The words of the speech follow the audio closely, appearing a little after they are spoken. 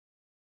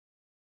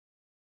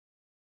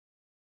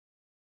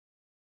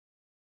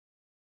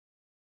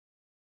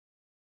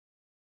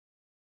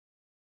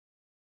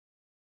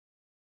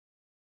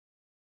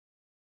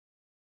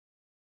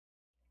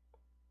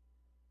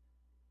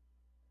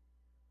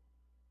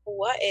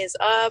what is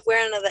up? We're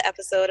on another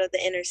episode of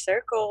the Inner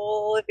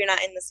Circle. If you're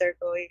not in the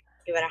circle,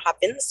 you better hop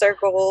in the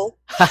circle.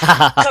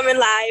 Coming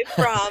live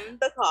from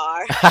the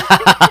car.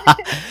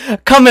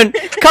 coming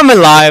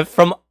live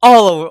from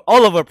all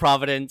over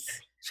Providence,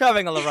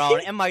 traveling all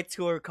around in my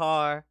tour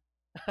car,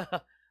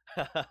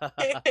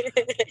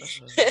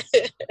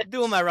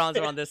 doing my rounds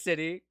around the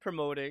city,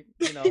 promoting.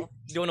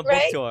 Doing a book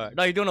Right? tour.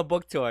 No, you're doing a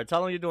book tour.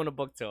 Tell them you're doing a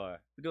book tour.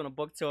 You're doing a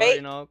book tour.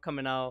 Right?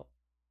 Coming out.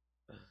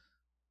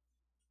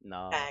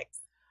 Nah, Facts.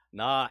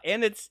 nah,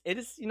 and it's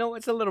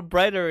a little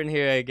brighter in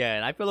here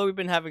again. I feel like we've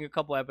been having a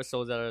couple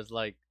episodes that are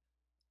like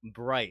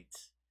bright.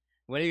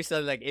 When you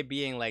said like it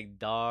being like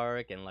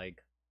dark and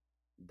like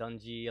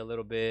dungy a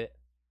little bit.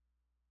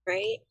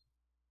 Right?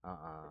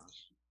 Uh-uh.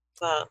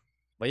 Well,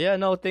 But yeah,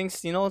 no,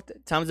 things,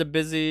 times are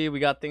busy.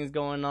 We got things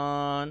going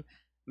on.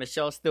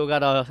 Michelle still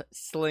got a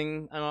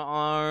sling on her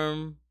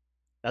arm.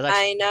 That's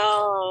I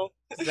know.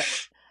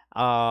 actually,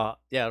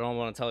 yeah, I don't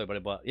want to tell everybody,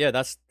 but yeah,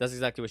 that's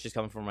exactly where she's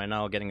coming from right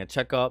now, getting a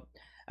checkup.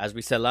 As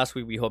we said last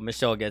week, we hope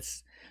Michelle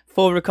gets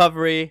full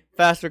recovery,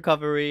 fast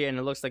recovery, and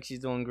it looks like she's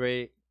doing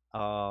great.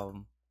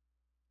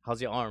 How's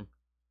your arm?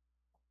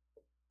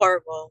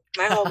 Horrible.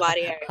 My whole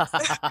body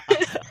hurts.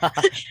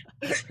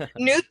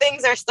 New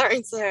things are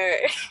starting to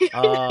hurt.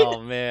 Oh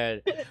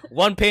man,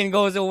 one pain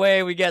goes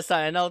away, we get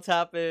something else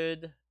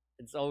happened.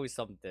 It's always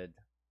something,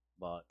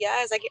 but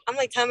Yeah, I'm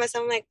like telling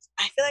myself, I'm like,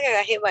 I feel like I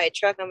got hit by a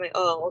truck. I'm like,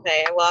 oh,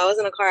 okay. Well, I was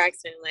in a car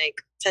accident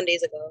like 10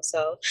 days ago,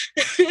 so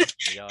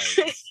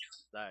yikes,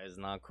 that is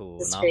not cool,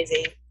 it's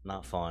crazy.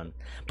 not fun.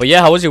 But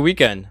yeah, how was your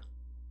weekend?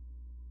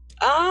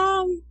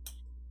 Um,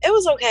 it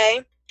was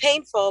okay.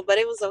 Painful, but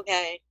it was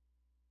okay.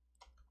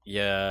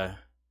 Yeah,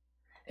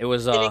 it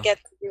was. Didn't get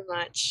to do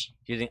much.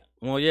 You think?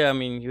 Well, yeah. I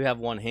mean, you have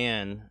one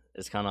hand.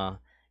 It's kind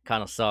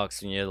of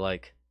sucks when you're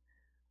like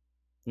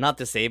not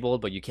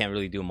disabled, but you can't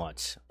really do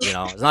much. It's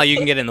not like you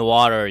can get in the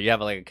water. You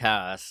have like a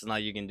cast. It's not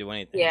like you can do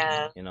anything.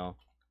 Yeah. You know.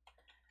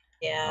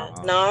 Yeah.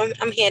 No,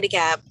 I'm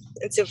handicapped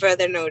until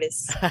further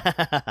notice.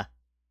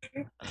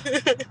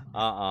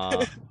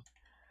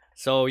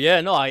 So yeah,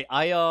 no,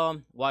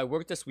 well, I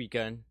worked this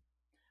weekend.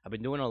 I've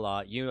been doing a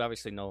lot. You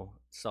obviously know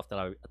stuff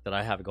that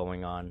I have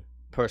going on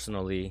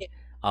personally.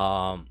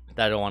 That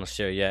I don't want to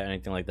share yet,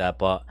 anything like that.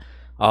 But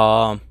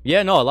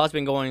yeah, no, a lot's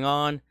been going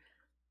on.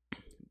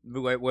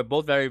 We're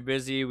both very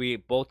busy. We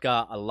both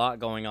got a lot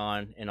going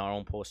on in our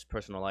own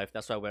personal life.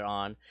 That's why we're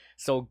on.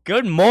 So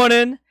good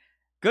morning,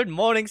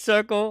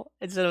 circle.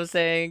 Instead of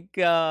saying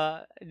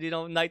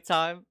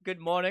nighttime.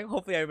 Good morning.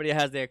 Hopefully everybody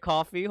has their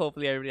coffee.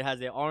 Hopefully everybody has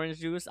their orange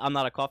juice. I'm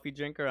not a coffee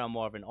drinker. I'm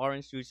more of an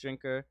orange juice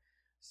drinker.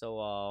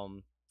 So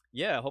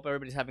yeah, I hope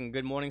everybody's having a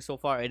good morning so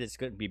far. It is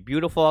going to be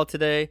beautiful out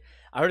today.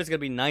 I heard it's going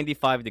to be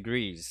 95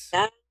 degrees.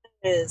 That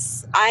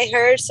is, I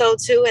heard so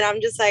too, and I'm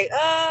just like,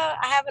 I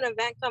have an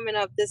event coming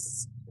up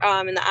this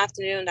in the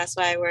afternoon. That's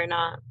why we're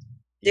not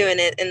doing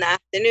it in the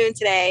afternoon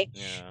today.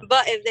 Yeah.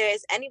 But if there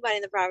is anybody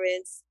in the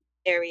Providence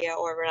area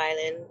or Rhode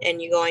Island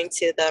and you're going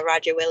to the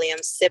Roger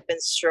Williams Sip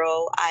and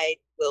Stroll, I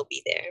will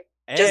be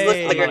there. Just look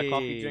I'm for not a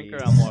coffee drinker.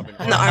 I'm more of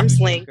an the arm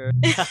sling.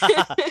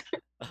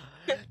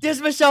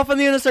 There's Michelle from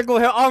the Inner Circle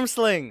here, arm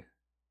sling.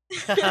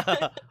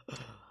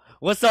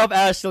 What's up,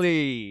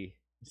 Ashley?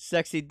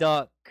 Sexy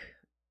Duck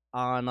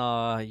on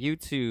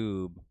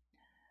YouTube.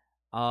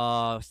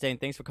 Saying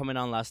thanks for coming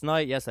on last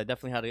night. Yes, I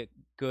definitely had a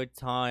good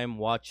time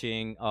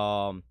watching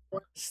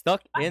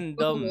Stuck in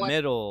the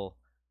Middle.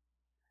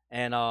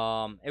 And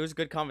it was a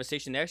good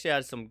conversation. They actually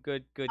had some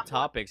good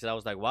topics, and I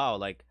was like, wow,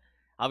 like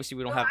obviously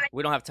we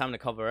don't have time to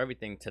cover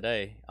everything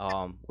today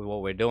with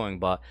what we're doing,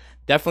 but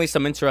definitely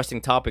some interesting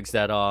topics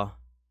that are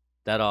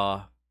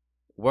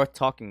worth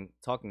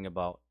talking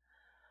about.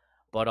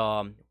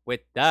 But with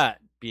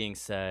that being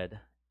said,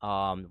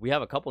 we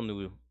have a couple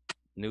new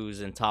news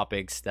and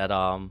topics that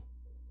I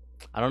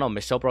don't know,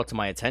 Michelle brought to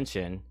my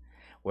attention,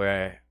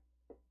 where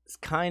it's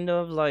kind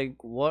of like,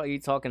 what are you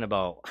talking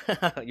about?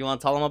 You want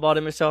to tell them about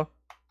it, Michelle?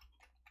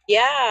 Yeah,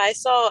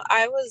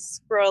 I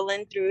was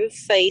scrolling through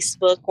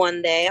Facebook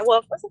one day.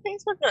 Well, was it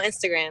Facebook? No,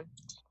 Instagram.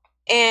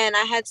 And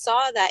I had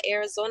saw that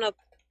Arizona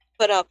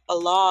put up a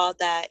law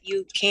that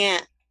you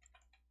can't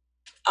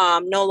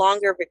no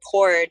longer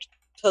record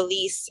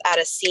police at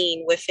a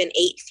scene within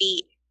 8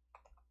 feet,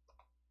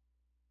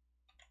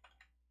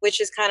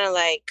 which is kind of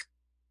like,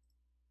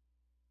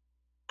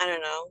 I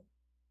don't know,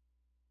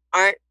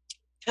 aren't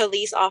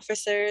police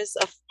officers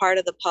a part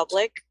of the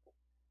public?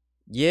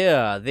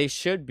 Yeah, they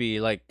should be.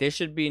 Like, there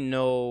should be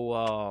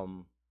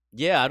no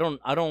yeah, I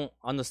don't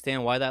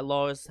understand why that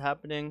law is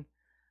happening.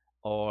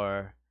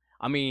 Or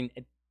I mean,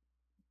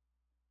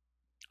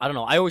 I don't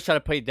know. I always try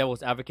to play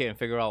devil's advocate and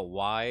figure out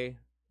why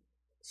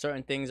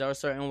certain things are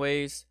certain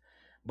ways.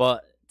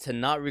 But to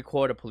not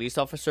record a police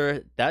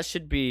officer, that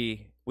should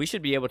be, we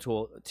should be able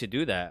to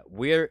do that.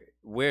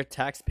 We're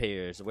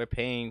taxpayers. We're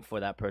paying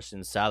for that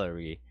person's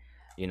salary,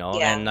 Yeah.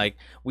 and like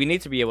we need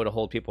to be able to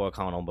hold people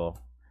accountable.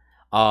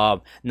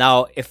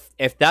 Now,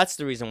 if that's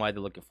the reason why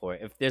they're looking for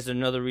it, if there's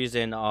another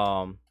reason,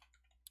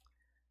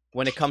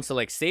 when it comes to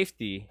like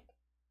safety,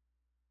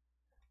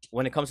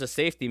 when it comes to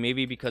safety,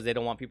 maybe because they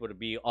don't want people to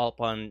be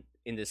up on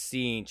in the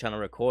scene trying to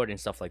record and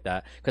stuff like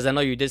that. Because I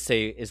know you did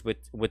say is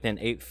within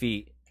 8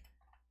 feet.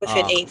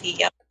 Within Um, 8 feet.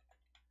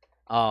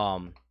 Yep.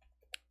 um,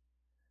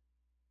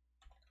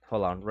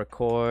 hold on,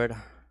 record.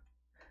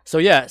 So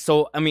yeah,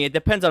 so I mean, it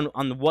depends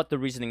on what the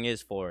reasoning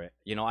is for it.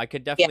 You know, I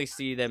could Yeah. definitely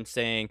see them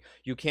saying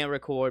you can't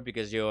record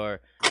because you're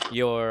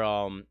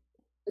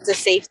It's a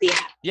safety,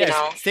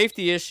 yes,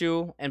 safety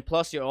issue, and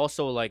plus you're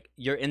also like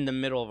you're in the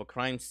middle of a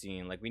crime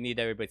scene. Like we need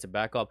everybody to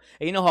back up.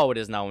 And you know how it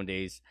is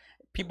nowadays.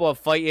 People are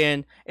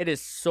fighting. It is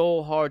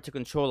so hard to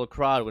control a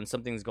crowd when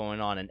something's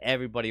going on, and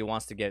everybody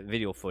wants to get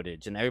video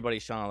footage, and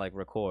everybody's trying to like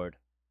record.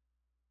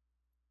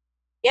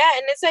 Yeah,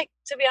 and it's like,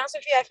 to be honest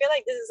with you, I feel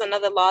like this is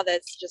another law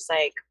that's just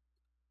like,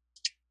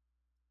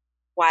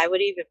 why would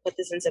he even put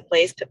this into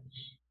place?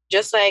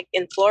 Just like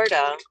in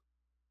Florida,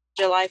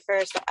 July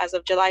 1st, as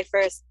of July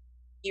 1st,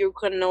 you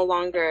could no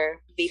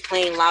longer be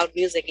playing loud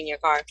music in your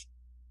car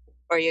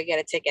or you get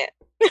a ticket.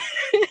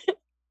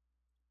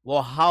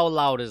 Well, how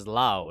loud is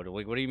loud?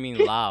 Like, what do you mean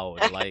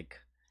loud? Like,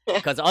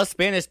 because us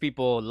Spanish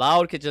people,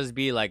 loud could just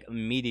be like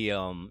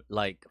medium.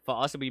 Like,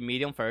 for us to be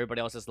medium, for everybody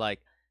else, it's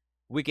like,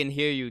 we can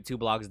hear you 2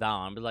 blocks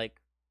down. But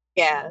like,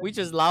 Yeah. we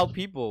just loud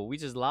people. We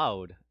just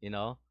loud, you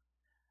know?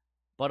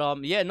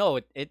 But yeah, no,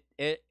 it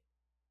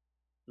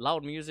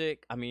loud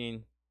music, I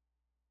mean,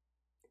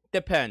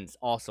 depends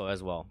also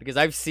as well. Because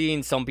I've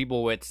seen some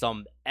people with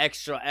some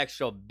extra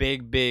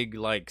big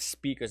like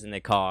speakers in their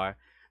car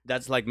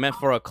that's like meant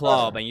for a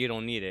club and you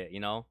don't need it,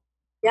 you know?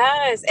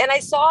 Yes, and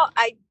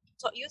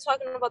you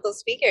talking about those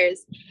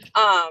speakers.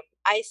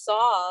 I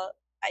saw,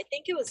 I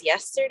think it was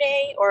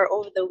yesterday or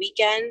over the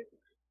weekend.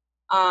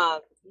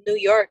 New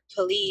York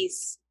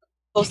police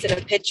posted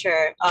a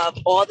picture of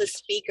all the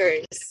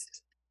speakers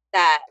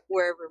that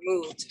were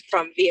removed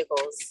from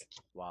vehicles.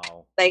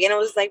 Wow. Like, and it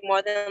was like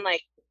more than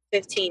like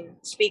 15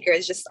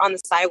 speakers just on the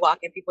sidewalk,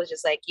 and people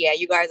just like, yeah,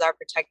 you guys are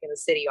protecting the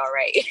city, all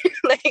right.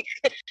 Like,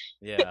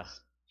 yeah.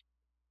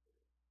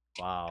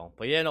 Wow.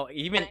 But yeah, no,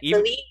 even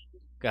believe,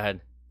 go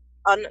ahead.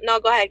 No,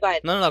 go ahead.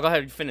 No, go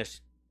ahead, finish.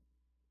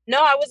 No,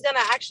 I was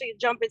gonna actually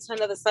jump into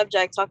another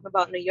subject talking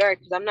about New York,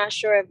 because I'm not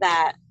sure if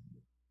that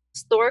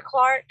store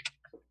clerk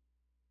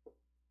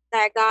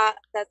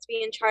that's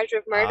being charged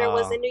with murder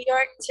was in New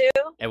York too.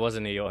 It was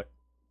in New York.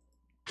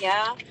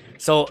 Yeah.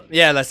 So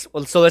yeah,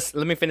 let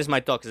me finish my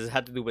thought because it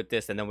had to do with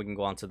this, and then we can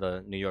go on to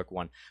the New York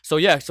one. So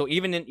yeah, so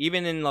even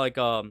in like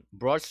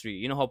Broad Street,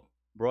 you know how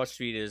Broad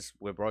Street is,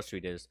 where Broad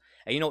Street is,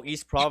 and you know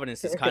East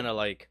Providence is kind of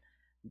like,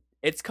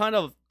 it's kind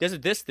of, there's a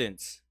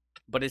distance,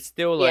 but it's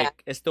still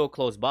like it's still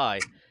close by.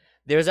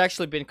 There's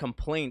actually been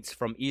complaints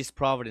from East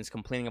Providence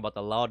complaining about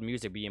the loud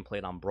music being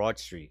played on Broad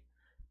Street.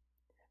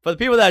 For the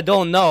people that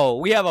don't know,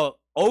 we have a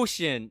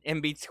ocean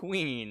in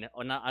between,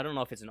 or not, I don't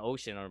know if it's an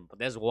ocean or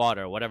there's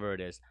water, whatever it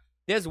is.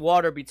 There's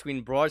water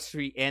between Broad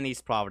Street and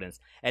East Providence,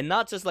 and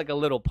not just like a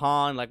little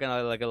pond, like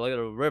a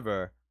little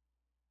river.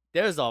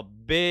 There's a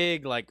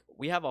big, like,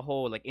 we have a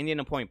whole like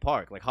Indian Point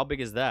Park. Like, how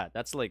big is that?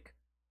 That's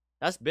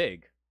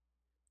big.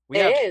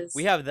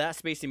 We have that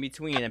space in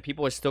between, and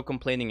people are still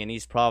complaining in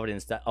East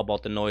Providence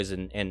about the noise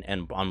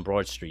and on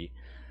Broad Street.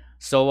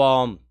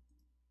 So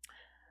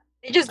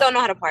you just don't know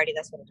how to party.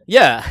 That's what it is.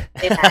 Yeah.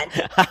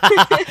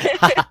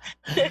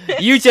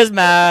 You just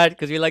mad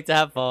because we like to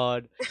have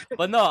fun.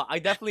 But no, I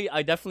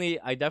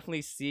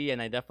definitely see,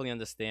 and I definitely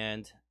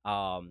understand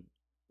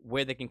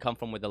where they can come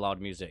from with the loud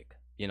music.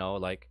 You know,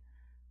 like,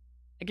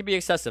 it can be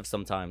excessive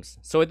sometimes.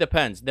 So it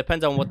depends.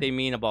 Depends on what they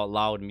mean about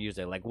loud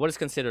music. Like, what is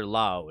considered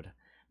loud?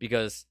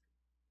 Because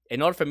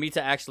in order for me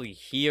to actually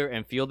hear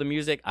and feel the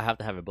music, I have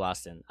to have it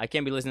blasting. I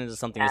can't be listening to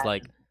something that's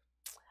like,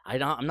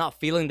 I'm not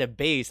feeling the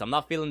bass. I'm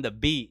not feeling the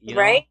beat. You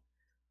know? Right?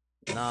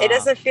 Nah. It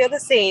doesn't feel the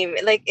same.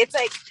 Like, it's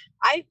like,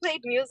 I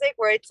played music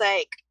where it's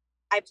like,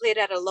 I played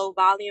at a low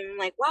volume. I'm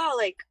like, wow,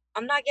 like,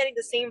 I'm not getting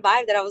the same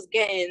vibe that I was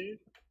getting,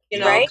 you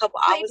know, a couple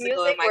hours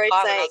ago in my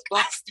car when I was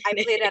blasting. I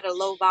played at a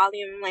low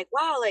volume. I'm like,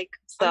 wow, like,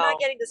 so, I'm not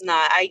getting this. Nah,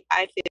 I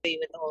feel you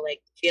with the whole,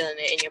 like, feeling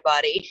it in your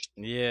body.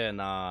 Yeah,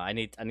 nah, I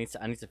need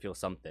to feel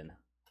something.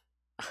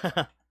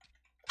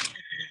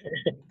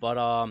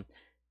 But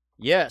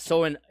yeah.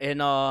 So in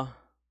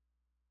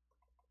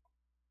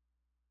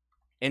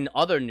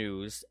other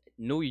news,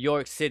 New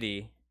York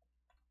City.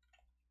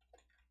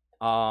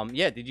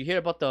 Yeah, did you hear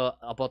about the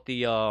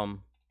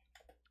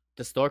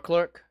store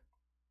clerk?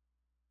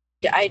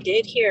 Yeah, I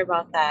did hear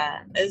about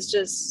that.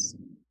 It's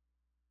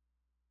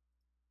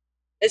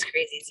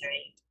crazy to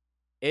me.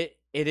 It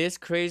is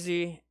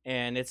crazy,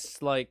 and it's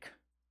like,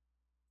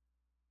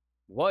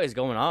 what is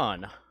going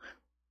on?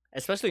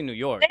 Especially in New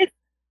York.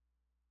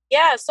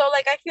 Yeah, so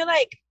like, I feel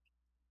like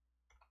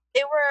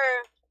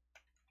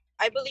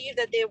I believe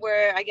that they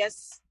were, I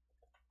guess,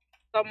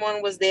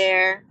 someone was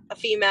there, a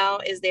female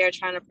is there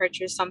trying to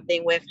purchase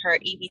something with her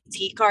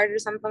EBT card or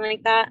something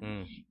like that.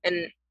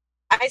 And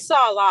I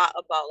saw a lot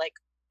about, like,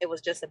 it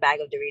was just a bag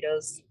of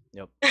Doritos.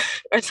 Yep.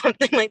 Or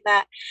something like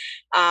that.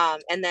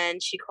 And then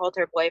she called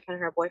her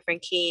boyfriend. Her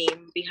boyfriend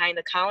came behind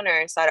the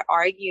counter and started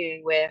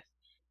arguing with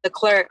the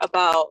clerk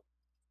about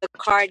the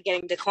card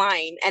getting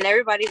declined, and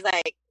everybody's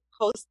like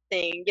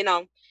posting. You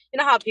know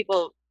how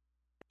people,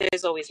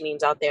 there's always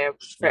memes out there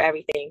for Yep.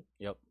 everything.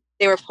 Yep.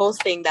 They were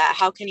posting that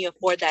how can you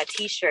afford that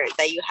T-shirt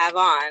that you have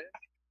on,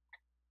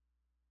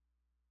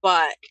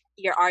 but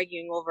you're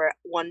arguing over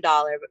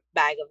 $1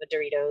 bag of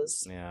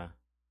Doritos, Yeah.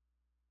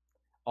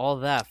 All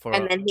that and for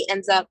then he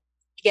ends up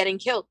getting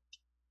killed.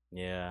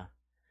 yeah.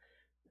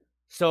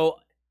 So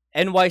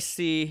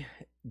NYC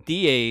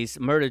DA's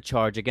murder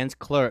charge against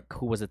clerk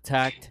who was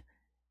attacked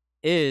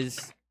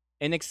is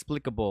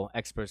inexplicable,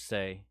 experts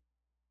say.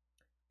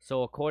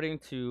 So according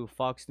to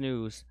Fox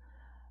News,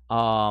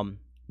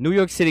 New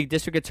York City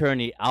District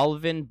Attorney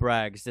Alvin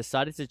Braggs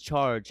decided to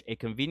charge a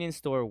convenience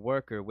store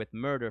worker with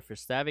murder for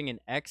stabbing an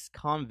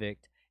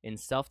ex-convict in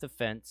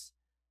self-defense.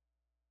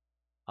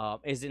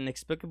 Is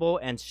inexplicable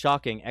and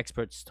shocking,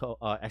 experts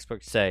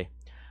say.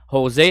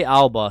 Jose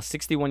Alba,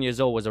 61 years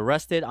old, was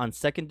arrested on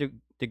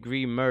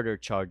second-degree murder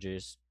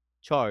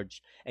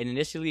charge and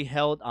initially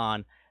held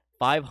on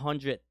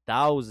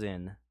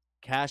 500,000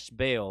 cash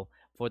bail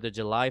for the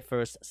July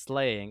 1st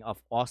slaying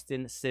of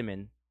Austin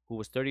Simmons, who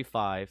was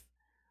 35,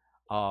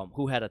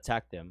 who had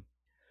attacked him.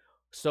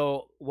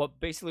 So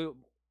basically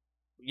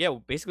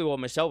what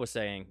Michelle was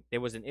saying, there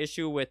was an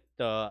issue with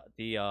the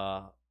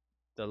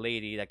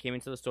lady that came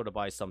into the store to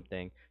buy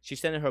something. She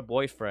sent in her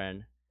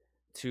boyfriend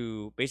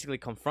to basically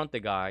confront the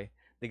guy.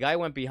 The guy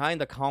went behind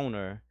the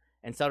counter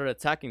and started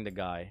attacking the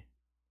guy.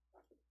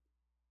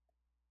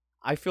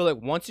 I feel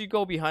like once you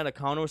go behind a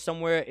counter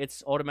somewhere,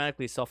 it's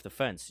automatically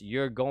self-defense.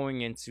 You're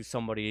going into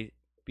somebody.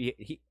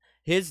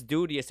 His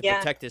duty is to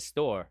protect his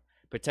store,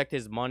 protect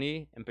his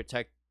money, and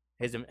protect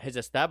his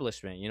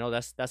establishment. You know,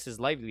 that's his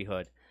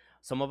livelihood.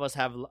 Some of us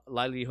have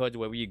livelihoods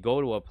where we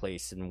go to a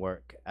place and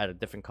work at a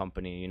different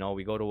company. You know,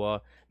 we go to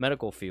a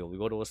medical field, we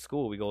go to a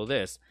school, we go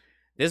this.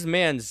 This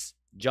man's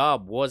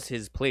job was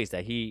his place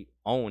that he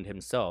owned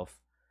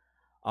himself.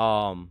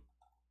 Yeah,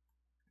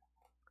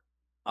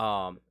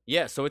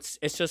 so it's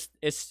just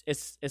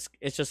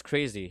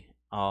crazy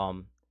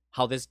how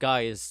this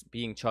guy is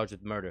being charged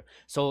with murder.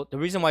 So the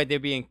reason why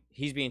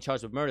he's being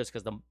charged with murder is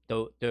because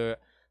the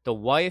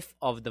wife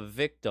of the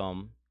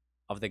victim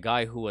of the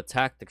guy who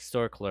attacked the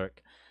store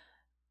clerk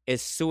is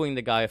suing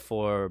the guy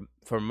for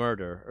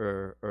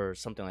murder or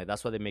something like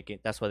that.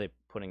 That's why they're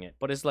putting it.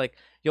 But it's like,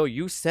 yo,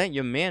 you sent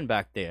your man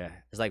back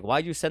there. It's like,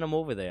 why'd you send him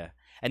over there?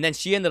 And then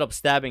she ended up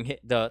stabbing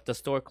the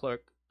store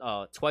clerk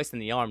twice in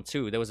the arm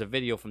too. There was a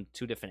video from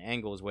two different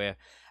angles where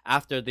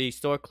after the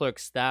store clerk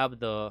stabbed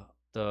the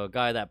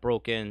guy that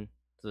broke in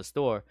to the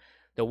store,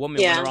 the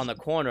woman went around the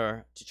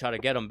corner to try to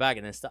get him back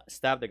and then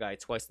stabbed the guy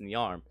twice in the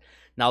arm.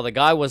 Now the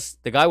guy was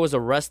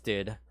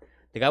arrested.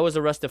 The guy was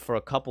arrested for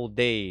a couple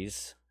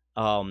days.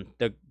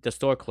 The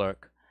store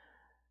clerk.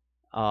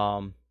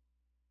 So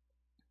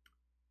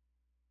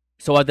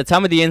at the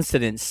time of the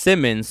incident,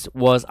 Simmons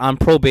was on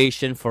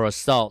probation for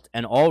assault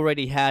and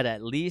already had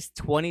at least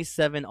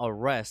 27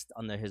 arrests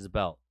under his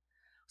belt.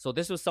 So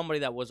this was somebody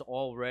that was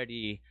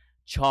already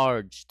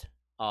charged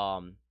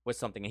with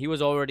something. He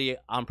was already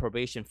on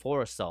probation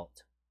for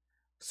assault.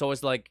 So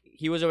it's like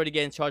he was already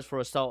getting charged for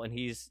assault and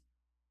he's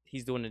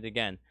doing it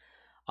again.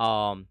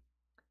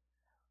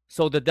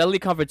 So the deadly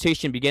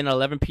confrontation began at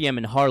 11 p.m.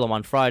 in Harlem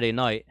on Friday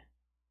night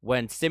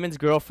when Simmons'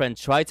 girlfriend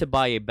tried to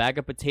buy a bag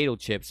of potato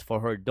chips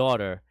for her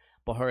daughter,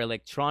 but her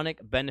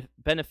electronic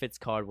benefits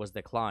card was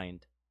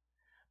declined.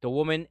 The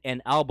woman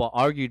and Alba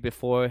argued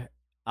before.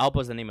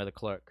 Alba's the name of the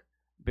clerk.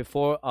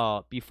 Before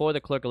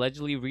the clerk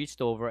allegedly reached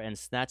over and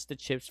snatched the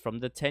chips from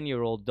the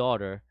 10-year-old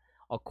daughter,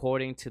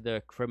 according to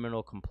the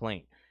criminal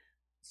complaint.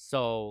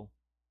 So,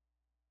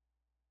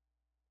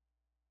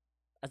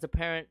 as a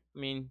parent, I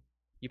mean,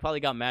 you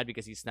probably got mad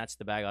because he snatched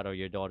the bag out of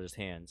your daughter's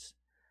hands.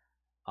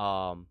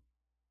 Yeah.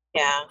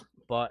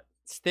 But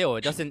still,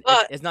 it doesn't.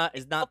 It's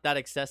not that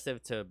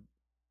excessive to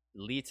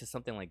lead to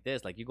something like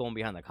this. Like you going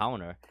behind the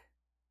counter.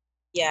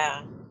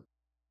 Yeah.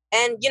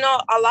 And,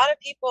 a lot of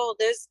people,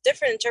 there's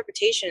different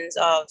interpretations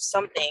of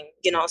something.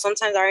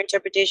 Sometimes our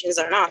interpretations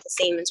are not the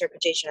same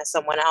interpretation as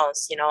someone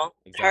else,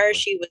 Exactly.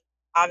 She was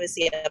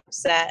obviously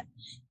upset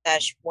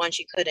that she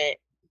couldn't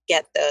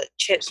get the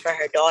chips for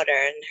her daughter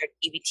and her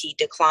EBT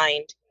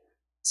declined.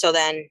 So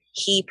then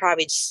he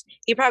probably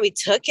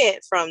took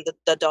it from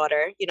the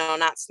daughter,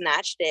 not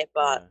snatched it,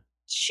 but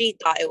she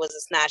thought it was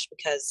a snatch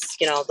because,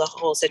 the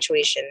whole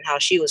situation, how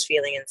she was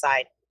feeling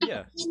inside.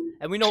 Yeah.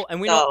 And we know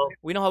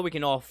how we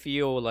can all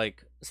feel,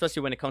 like,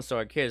 especially when it comes to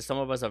our kids. Some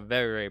of us are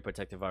very, very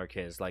protective of our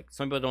kids. Like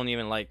some people don't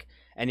even like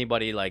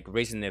anybody like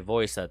raising their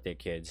voice at their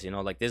kids.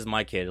 Like this is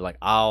my kid. Like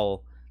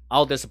I'll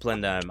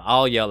discipline them.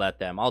 I'll yell at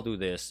them. I'll do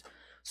this.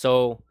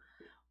 So,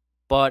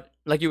 but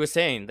like you were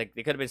saying, like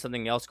there could have been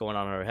something else going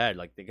on in her head.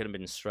 Like they could have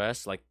been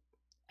stressed. Like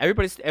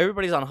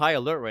everybody's on high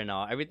alert right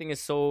now. Everything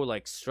is so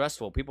like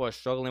stressful. People are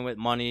struggling with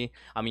money.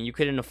 I mean, you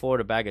couldn't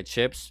afford a bag of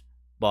chips,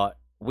 but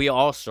we are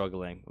all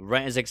struggling.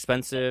 Rent is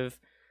expensive.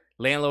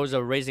 Landlords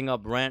are raising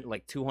up rent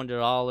like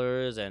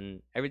 $200,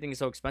 and everything is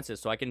so expensive.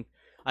 So I can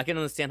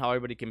understand how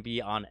everybody can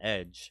be on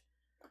edge,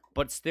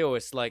 but still,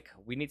 it's like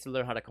we need to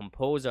learn how to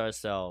compose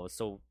ourselves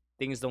so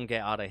things don't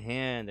get out of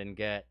hand and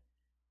get,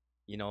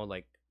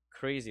 like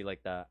crazy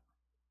like that.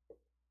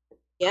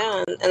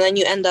 Yeah, and then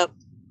you end up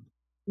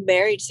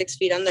buried 6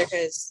 feet under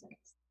because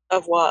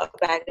of what? A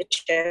bag of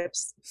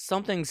chips.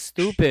 Something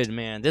stupid,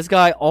 man. This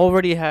guy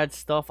already had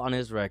stuff on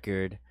his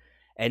record,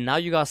 and now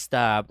you got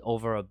stabbed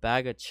over a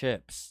bag of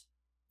chips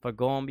for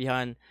going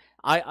behind.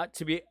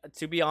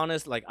 To be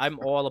honest, like I'm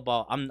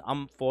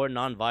for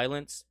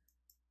nonviolence,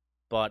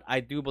 but I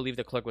do believe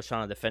the clerk was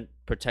trying to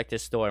protect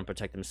his store and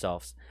protect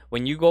themselves.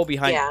 When you go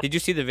behind, Yeah, did you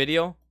see the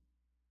video?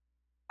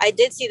 I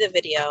did see the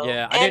video,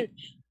 Yeah, I and did.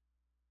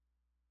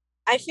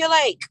 I feel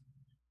like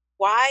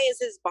why is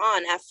his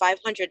bond at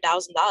 $500,000?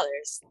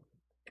 Cause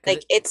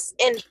Like it's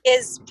in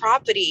his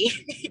property.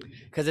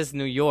 because it's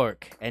New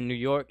York,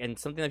 and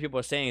something that people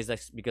are saying is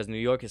that because New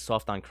York is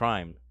soft on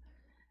crime.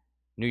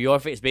 New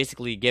York is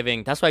basically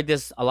giving. That's why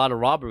there's a lot of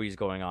robberies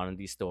going on in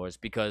these stores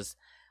because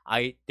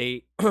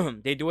they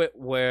they do it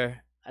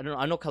where I don't know.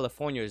 I know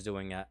California is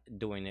doing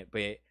it,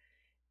 but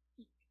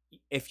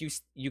if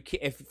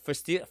if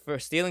for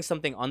stealing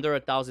something under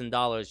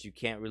 $1,000, you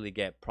can't really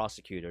get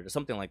prosecuted or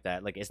something like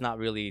that. Like it's not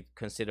really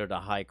considered a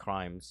high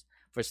crimes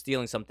for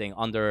stealing something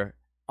under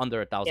Yeah,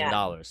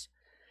 $1,000.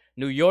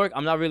 New York,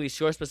 I'm not really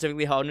sure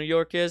specifically how New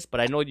York is, but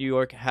I know New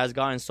York has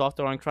gotten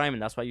softer on crime,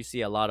 and that's why you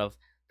see a lot of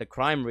the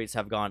crime rates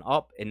have gone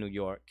up in New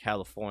York,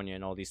 California,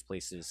 and all these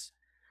places.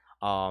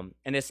 And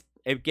it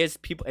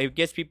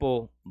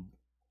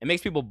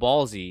makes people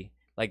ballsy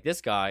like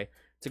this guy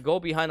to go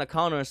behind the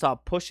counter and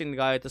start pushing the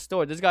guy at the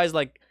store. This guy's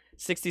like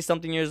 60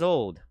 something years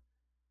old.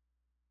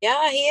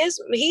 yeah, he is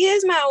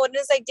mad. And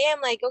it's like,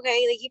 damn, like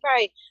okay, like he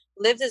probably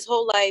lived his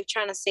whole life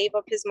trying to save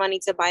up his money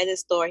to buy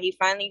this store. He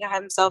finally got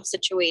himself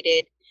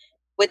situated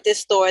with this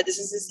store. This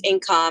is his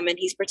income, and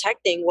he's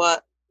protecting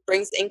what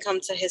brings income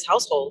to his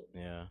household.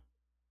 Yeah.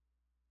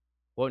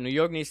 What New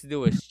York needs to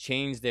do is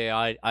change their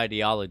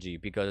ideology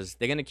because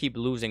they're gonna keep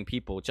losing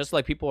people. Just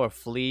like people are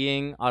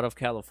fleeing out of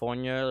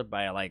California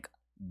by like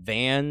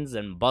vans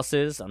and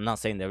buses. I'm not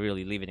saying they're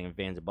really leaving in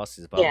vans and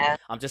buses, but Yeah,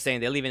 I'm just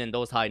saying they're leaving in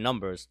those high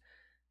numbers.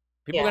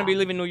 People are gonna yeah. be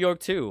leaving New York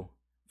too.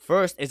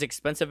 First, it's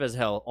expensive as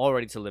hell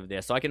already to live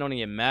there, so I can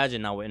only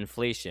imagine now with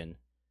inflation.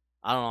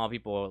 I don't know how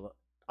people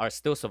are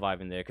still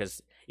surviving there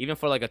because even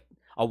for like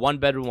a one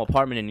bedroom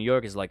apartment in New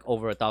York is like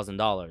over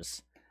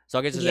 $1,000. So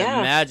I can just Yeah,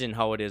 imagine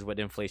how it is with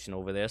inflation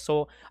over there.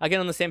 So I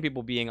can understand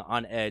people being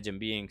on edge and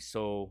being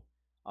so,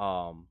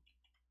 um,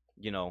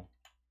 you know,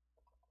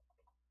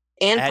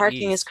 and at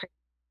parking is ease. crazy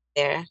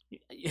there.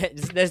 Yeah,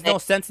 there's no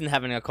Like, sense in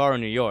having a car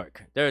in New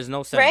York. There is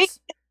no right? sense.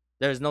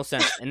 There is no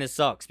sense, and it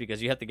sucks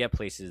because you have to get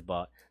places,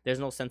 but there's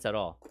no sense at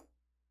all.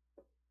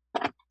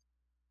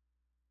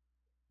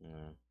 Yeah, I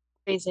don't know.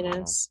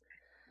 Craziness.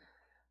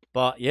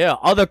 But yeah,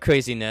 other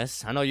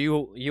craziness. I know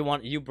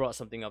you brought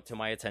something up to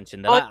my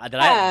attention that Oh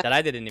yeah.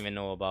 I didn't even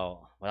know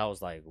about. But I was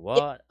like, Yeah.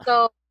 what?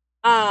 So,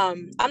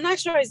 I'm not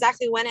sure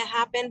exactly when it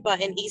happened, but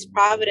in East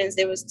Providence,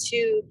 there was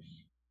two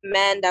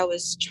men that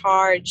was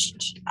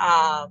charged.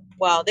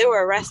 Well, they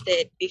were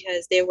arrested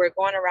because they were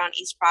going around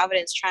East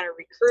Providence trying to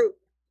recruit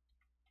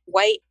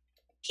white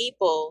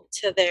people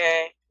to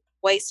their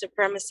white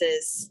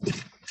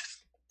supremacist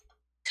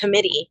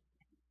committee,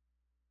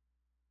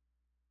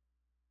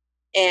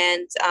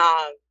 and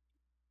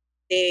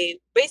they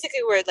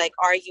basically were like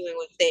arguing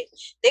with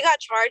they got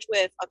charged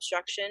with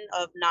obstruction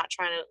of not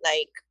trying to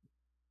like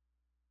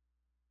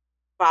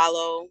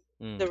follow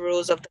Mm, the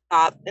rules of the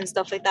cop and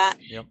stuff like that.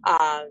 yep.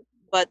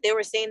 But they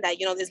were saying that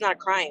there's not a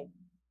crime,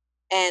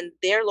 and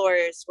their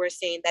lawyers were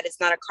saying that it's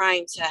not a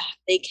crime to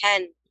they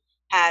can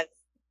have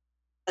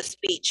a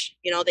speech.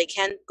 They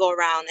can go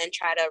around and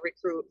try to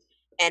recruit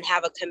and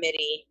have a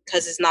committee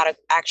because it's not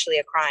actually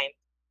a crime.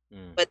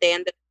 Mm. But they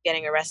ended up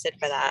getting arrested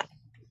for that.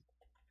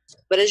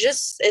 But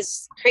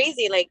it's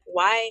crazy. Like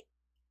why?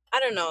 I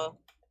don't know.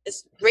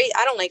 It's great.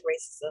 I don't like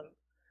racism.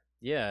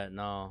 Yeah,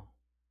 no.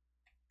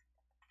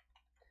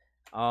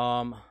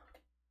 Um.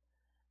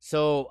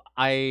 So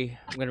I'm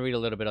gonna read a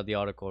little bit of the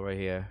article right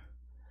here.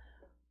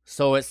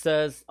 So it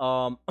says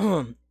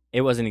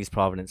it was in East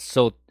Providence.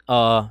 So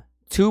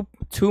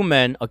two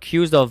men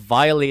accused of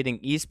violating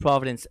East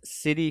Providence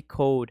city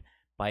code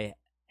by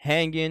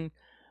hanging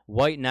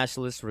white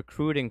nationalist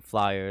recruiting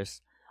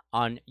flyers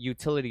on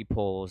utility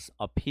poles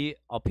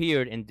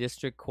appeared in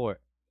District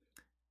Court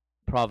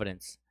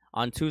Providence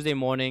on Tuesday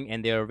morning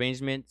and their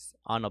arrangements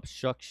on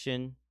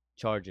obstruction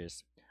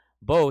charges.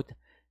 Both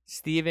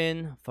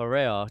Stephen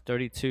Ferreira,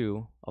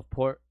 32, of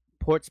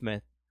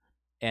Portsmouth,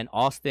 and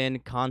Austin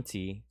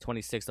Conti,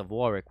 26, of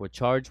Warwick, were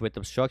charged with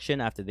obstruction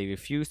after they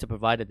refused to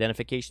provide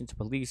identification to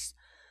police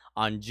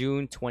on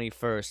June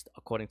 21st,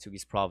 according to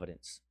East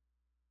Providence.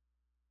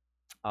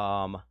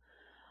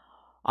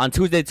 On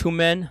Tuesday,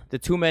 the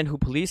two men who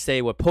police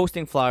say were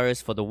posting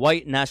flyers for the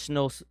White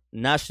Nationalist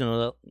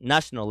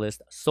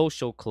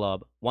Social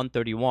Club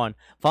 131,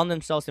 found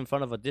themselves in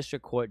front of a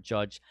district court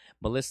judge,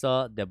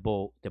 Melissa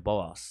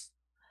DeBoas.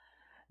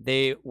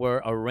 They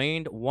were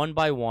arraigned one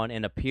by one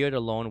and appeared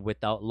alone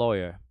without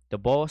lawyer. The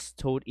boss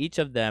told each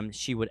of them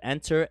she would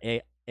enter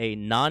a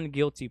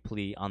non-guilty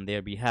plea on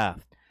their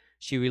behalf.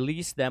 She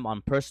released them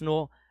on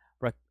personal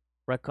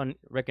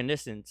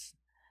reconnaissance,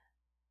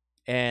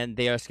 and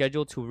they are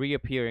scheduled to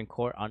reappear in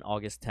court on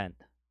August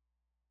 10th.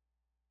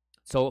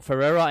 So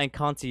Ferreira and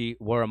Conti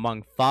were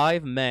among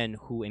 5 men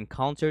who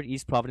encountered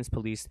East Providence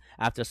police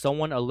after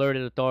someone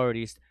alerted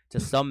authorities to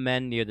some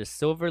men near the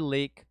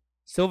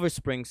Silver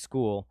Spring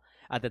School.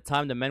 At the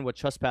time, the men were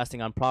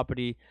trespassing on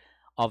property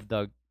of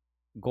the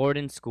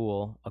Gordon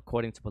School,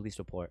 according to police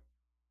report.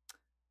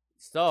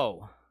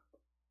 So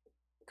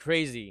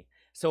crazy.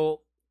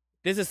 So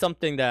this is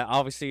something that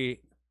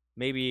obviously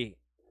maybe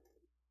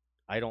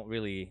I don't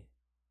really.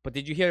 But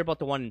did you hear about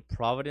the one in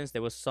Providence?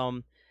 There was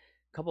some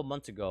couple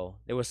months ago.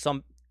 There was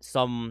some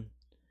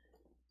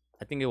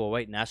I think they were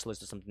white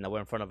nationalists or something that were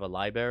in front of a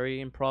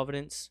library in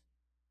Providence.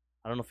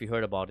 I don't know if you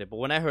heard about it, but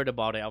when I heard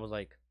about it, I was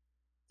like,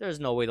 "There's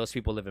no way those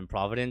people live in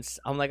Providence."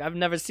 I'm like, I've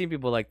never seen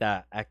people like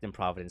that act in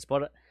Providence.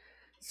 But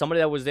somebody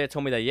that was there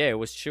told me that yeah, it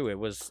was true. It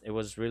was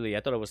really.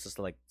 I thought it was just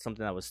like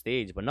something that was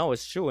staged, but no,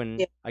 it's true. And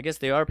Yeah. I guess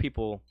there are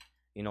people,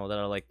 that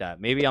are like that.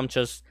 Maybe I'm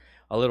just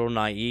a little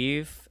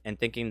naive and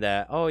thinking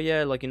that oh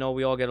yeah, like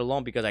we all get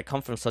along because I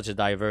come from such a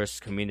diverse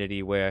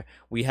community where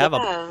we have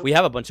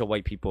Yeah. a bunch of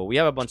white people, we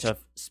have a bunch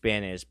of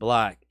Spanish,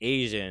 Black,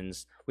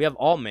 Asians, we have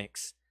all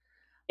mix.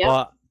 Yeah.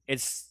 But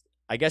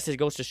I guess it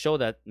goes to show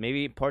that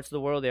maybe parts of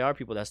the world there are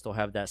people that still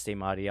have that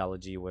same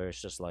ideology where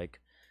it's just like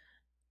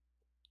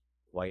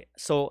white.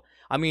 So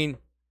I mean,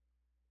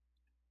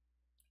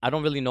 I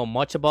don't really know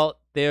much about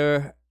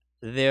their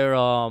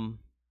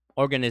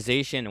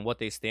organization and what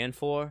they stand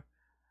for,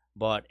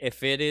 but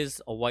if it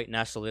is a white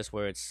nationalist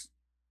where it's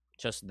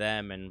just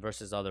them and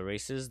versus other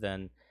races,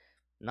 then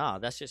nah,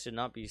 that shit should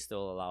not be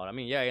still allowed. I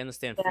mean, yeah, I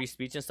understand Yeah. free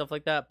speech and stuff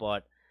like that,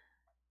 but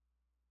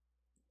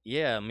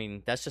yeah, I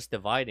mean that's just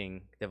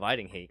dividing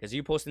hate. Because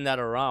you posting that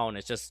around,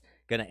 it's just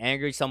gonna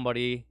anger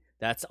somebody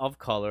that's of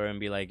color and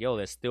be like, yo,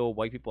 there's still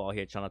white people out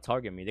here trying to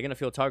target me. They're gonna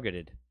feel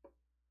targeted.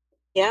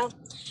 Yeah.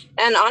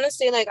 And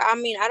honestly, like, I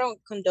mean, I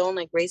don't condone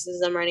like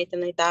racism or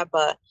anything like that,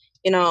 but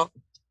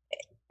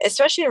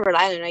especially in Rhode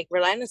Island, like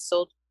Rhode Island is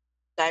so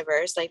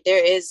diverse. Like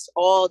there is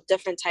all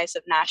different types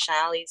of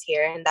nationalities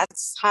here, and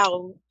that's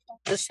how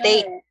the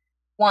state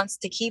wants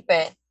to keep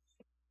it.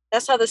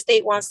 That's how the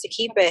state wants to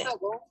keep it.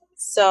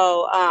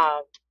 So,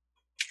 I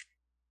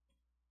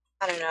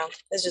don't know.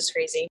 It's just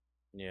crazy.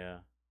 Yeah.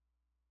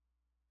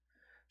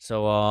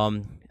 So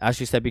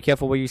Ashley said, be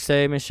careful what you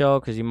say, Michelle,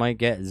 because you might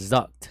get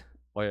zucked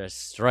or a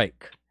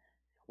strike.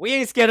 We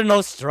ain't scared of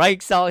no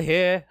strikes out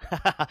here.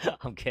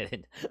 I'm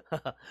kidding.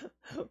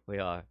 We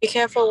are. Be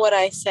careful what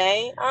I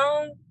say.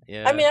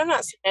 Yeah. I mean, I'm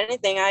not saying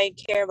anything. I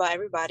care about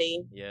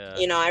everybody. Yeah.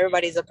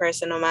 Everybody's a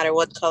person no matter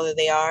what color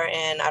they are,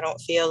 and I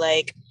don't feel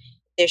like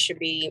there should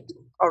be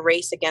a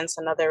race against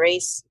another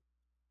race.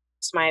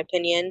 It's my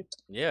opinion.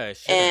 Yeah, it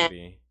shouldn't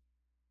be.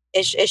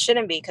 It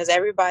shouldn't be, because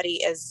everybody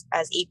is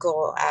as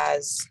equal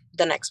as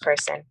the next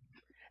person.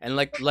 And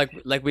like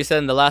we said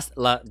in the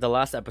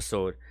last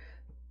episode,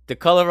 the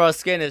color of our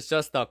skin is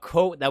just the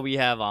coat that we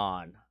have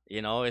on.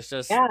 It's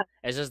just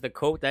it's just the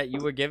coat that you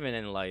were given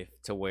in life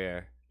to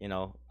wear,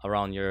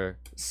 around your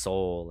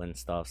soul and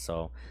stuff.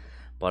 So,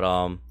 but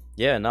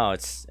yeah, no,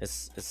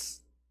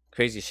 it's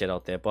crazy shit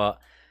out there. But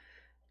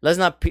let's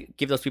not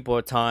give those people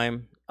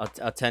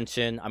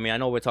attention. I mean, I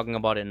know we're talking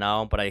about it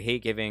now, but I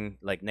hate giving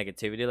like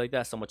negativity like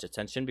that so much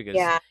attention, because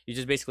you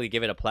just basically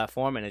give it a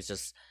platform, and it's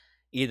just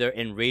either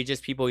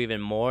enrages people even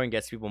more and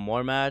gets people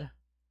more mad.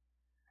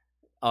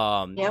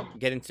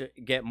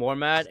 Get more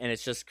mad, and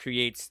it just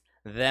creates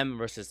them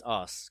versus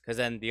us, because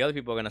then the other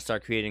people are gonna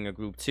start creating a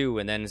group too,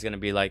 and then it's gonna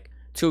be like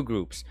 2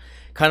 groups,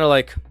 kind of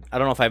like, I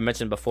don't know if I've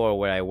mentioned before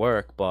where I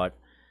work, but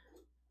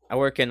I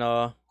work in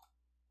I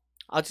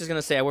was just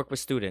gonna say I work with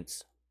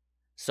students.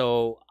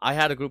 So I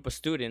had a group of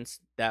students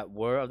that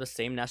were of the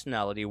same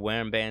nationality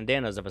wearing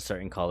bandanas of a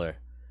certain color.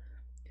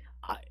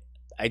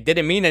 I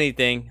didn't mean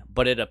anything,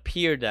 but it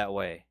appeared that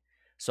way.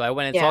 So I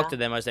went and talked to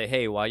them. I said,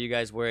 "Hey, why are you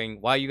guys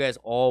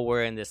all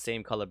wearing the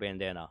same color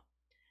bandana?"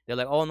 They're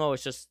like, "Oh no,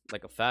 it's just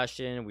like a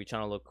fashion. We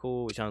trying to look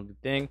cool. We trying to do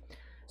thing."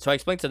 So I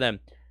explained to them,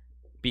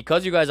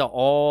 because you guys are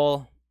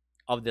all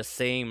of the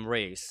same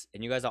race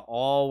and you guys are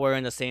all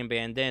wearing the same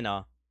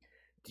bandana,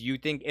 do you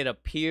think it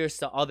appears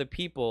to other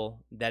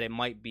people that it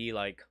might be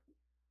like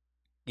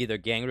either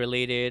gang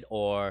related,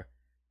 or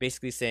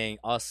basically saying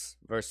us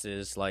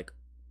versus like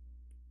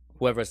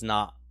whoever's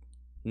not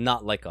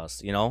like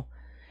us,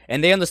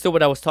 And they understood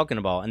what I was talking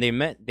about, and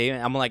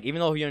I'm like,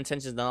 even though your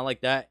intentions are not like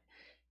that,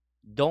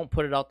 don't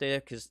put it out there,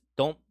 because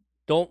don't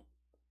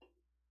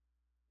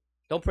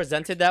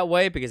present it that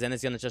way, because then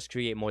it's gonna just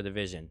create more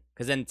division.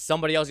 Because then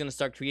somebody else is gonna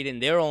start creating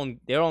their own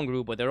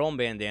group with their own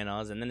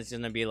bandanas, and then it's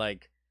gonna be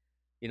like,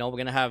 we're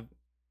gonna have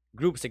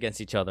groups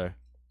against each other.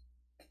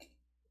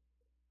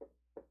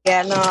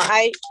 Yeah, no,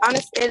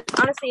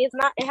 honestly, it's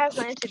not. It has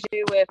nothing to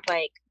do with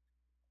like,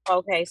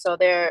 okay, so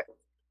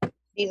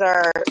these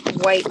are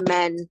white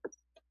men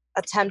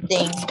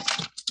attempting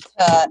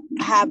to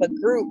have a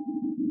group.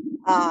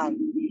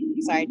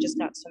 Sorry, I just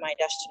got to my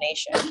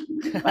destination.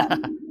 But,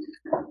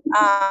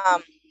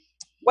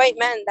 white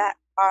men that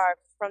are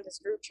from this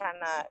group trying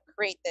to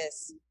create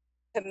this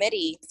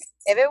committee.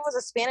 If it was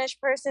a Spanish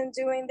person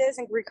doing this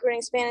and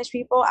recruiting Spanish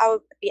people, I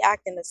would be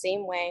acting the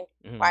same way.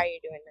 Why are you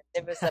doing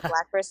this? If it's a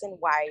black person,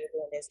 why are you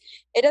doing this?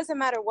 It doesn't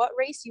matter what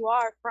race you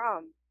are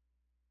from.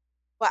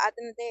 But at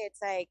the end of the day,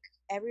 it's like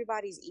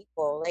everybody's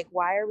equal. Like,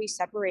 why are we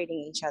separating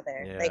each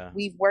other? Yeah. Like,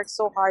 we've worked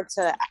so hard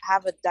to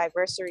have a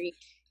diversity,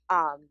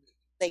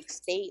 like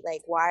state.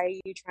 Like, why are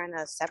you trying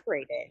to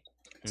separate it?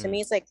 To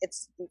me, it's like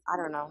I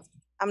don't know.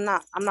 I'm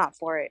not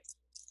for it.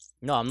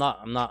 No, I'm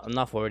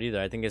not for it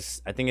either. I think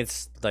it's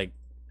like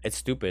it's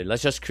stupid.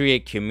 Let's just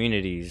create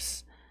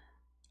communities.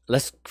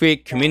 Let's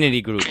create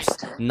community groups.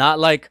 Not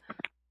like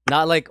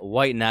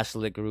white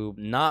nationalist group,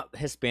 not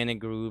Hispanic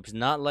groups,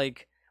 not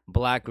like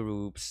black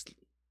groups.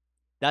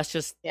 That's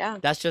just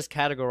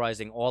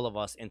categorizing all of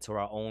us into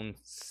our own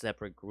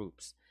separate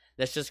groups.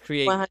 Let's just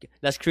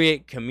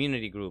create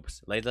community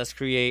groups. Like, let's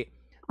create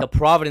the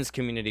Providence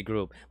community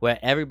group where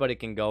everybody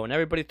can go and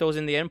everybody throws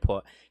in the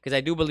input, because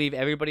I do believe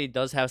everybody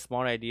does have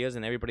smart ideas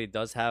and everybody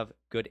does have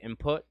good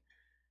input.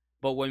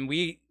 But when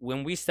we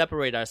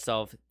separate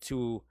ourselves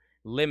to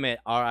limit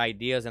our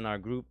ideas and our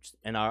groups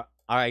and our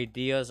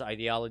ideas,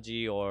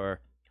 ideology,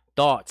 or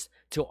thoughts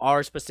to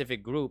our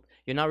specific group,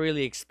 you're not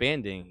really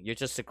expanding. You're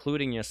just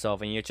secluding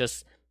yourself and you're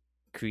just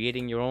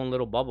creating your own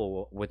little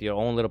bubble with your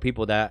own little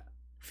people that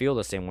feel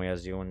the same way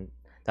as you, and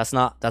that's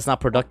not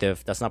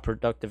productive. That's not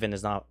productive, and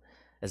it's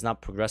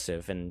not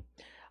progressive. And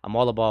I'm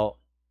all about,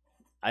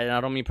 I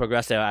don't mean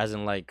progressive as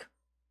in like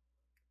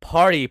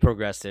party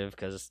progressive,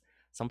 because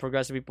some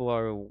progressive people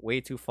are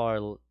way too far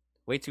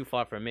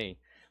for me.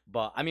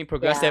 But I mean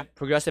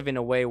progressive in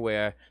a way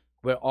where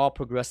we're all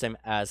progressive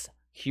as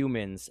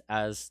humans,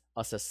 as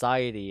a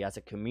society, as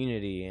a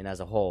community, and as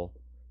a whole.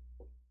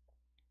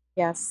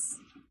 Yes.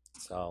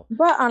 So,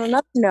 but on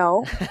another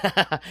note,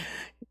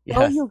 yes.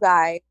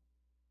 I'm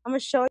gonna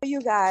show you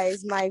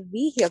guys my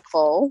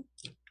vehicle.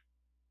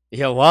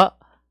 Yeah, what?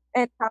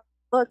 And how it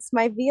looks,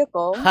 my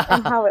vehicle,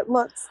 and how it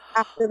looks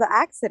after the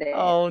accident.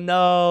 Oh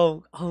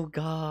no! Oh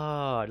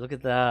God! Look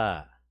at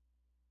that!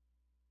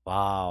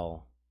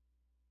 Wow!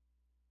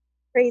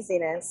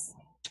 Craziness!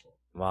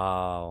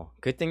 Wow!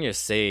 Good thing you're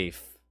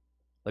safe.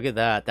 Look at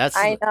that.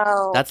 I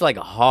know. That's like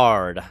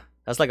hard.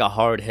 That's like a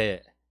hard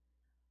hit.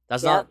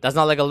 That's not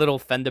like a little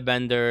fender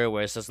bender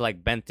where it's just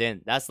like bent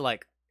in. That's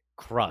like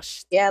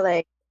crushed.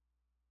 Yeah,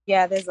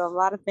 there's a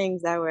lot of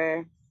things that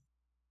were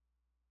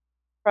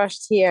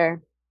crushed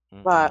here.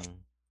 But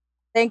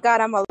thank God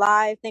I'm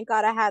alive. Thank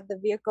God I had the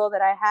vehicle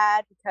that I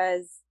had,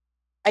 because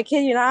I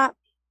kid you not,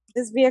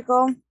 this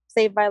vehicle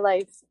saved my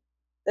life.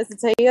 This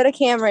is a Toyota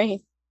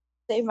Camry.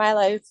 Saved my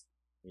life.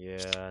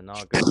 Yeah, no,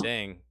 good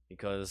thing,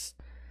 because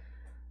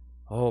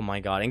oh my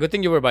God. And good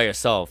thing you were by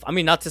yourself. I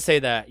mean, not to say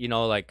that,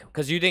 like,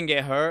 because you didn't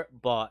get hurt,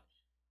 but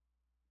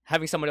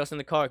having somebody else in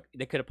the car,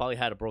 they could have probably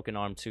had a broken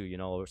arm too,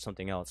 or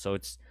something else. So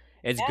it's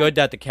good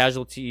that the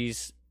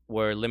casualties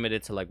were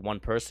limited to like one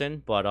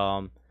person, but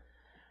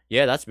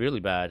yeah, that's really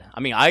bad.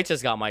 I mean, I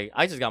just got my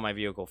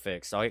vehicle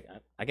fixed, so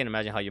I can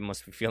imagine how you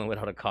must be feeling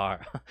without a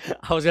car.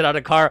 I was without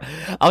a car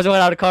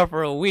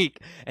for a week,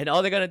 and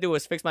all they're gonna do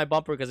is fix my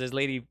bumper because this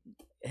lady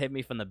hit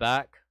me from the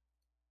back.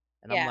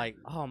 And I'm like,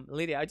 oh,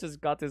 lady, I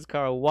just got this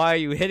car. Why are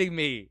you hitting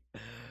me?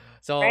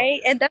 So right,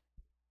 and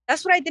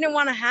that's what I didn't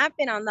want to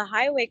happen on the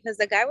highway, because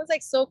the guy was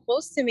like so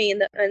close to me,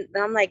 and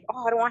I'm like,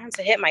 oh, I don't want him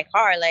to hit my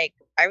car. Like,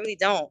 I really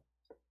don't.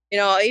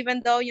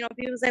 Even though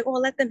people was like, oh,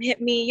 let them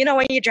hit me.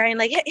 When you're driving,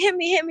 like hit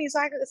me, so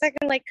I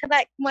can like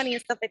collect money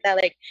and stuff like that.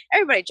 Like,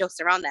 everybody jokes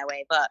around that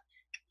way, but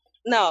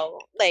no,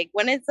 like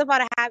when it's about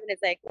to happen,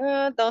 it's like,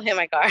 don't hit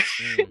my car.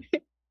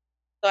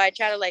 So I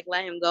try to like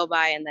let him go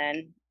by, and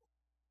then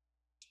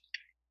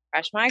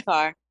crash my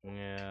car.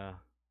 Yeah.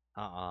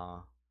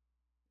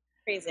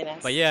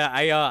 Craziness. But yeah,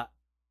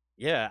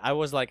 I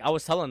was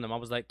telling them, I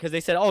was like, because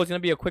they said, oh, it's gonna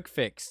be a quick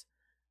fix.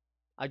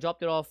 I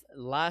dropped it off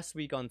last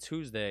week on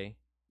Tuesday.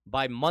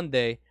 By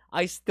Monday,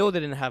 I still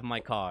didn't have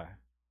my car.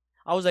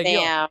 I was like,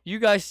 yo, you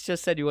guys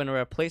just said you want to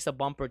replace a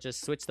bumper,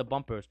 just switch the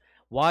bumpers.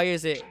 Why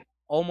is it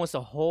almost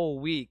a whole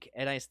week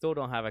and I still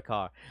don't have a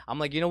car? I'm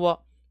like, you know what?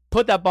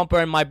 Put that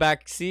bumper in my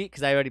back seat,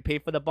 because I already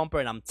paid for the bumper,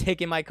 and I'm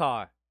taking my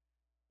car.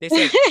 They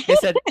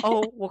said,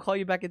 oh, we'll call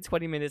you back in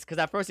 20 minutes. Because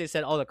at first they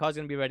said, oh, the car's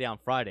going to be ready on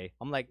Friday.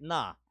 I'm like,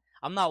 nah,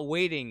 I'm not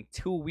waiting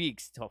 2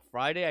 weeks till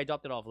Friday. I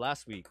dropped it off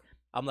last week.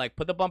 I'm like,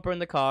 put the bumper in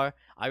the car.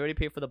 I already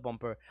paid for the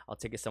bumper. I'll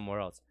take it somewhere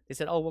else. They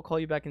said, oh, we'll call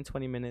you back in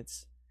 20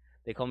 minutes.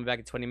 They called me back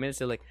in 20 minutes.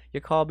 They're like,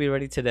 your car will be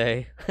ready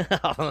today.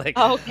 I'm like,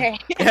 okay.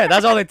 Yeah,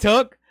 that's all it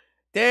took?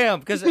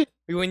 Damn, because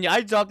when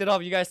I dropped it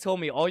off, you guys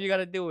told me all you got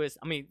to do is,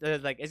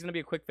 like, it's going to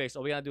be a quick fix.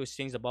 All we got to do is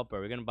change the bumper.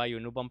 We're going to buy you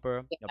a new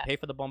bumper, pay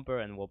for the bumper,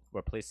 and we'll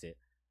replace it.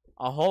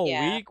 A whole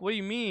week? What do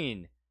you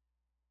mean?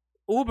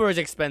 Uber is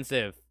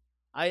expensive.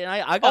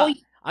 I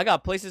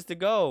got places to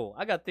go.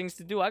 I got things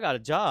to do. I got a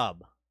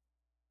job.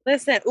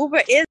 Listen,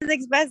 Uber is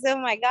expensive.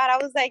 Oh my God. I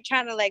was like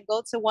trying to like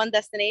go to one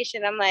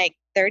destination. I'm like,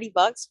 $30.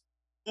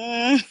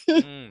 And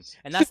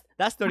that's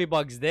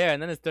 $30 there,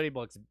 and then it's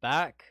 $30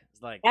 back.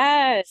 It's like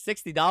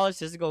 $60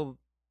 just to go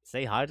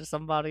say hi to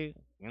somebody.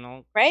 You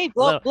know, Right? a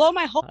little. Blow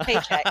my whole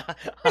paycheck.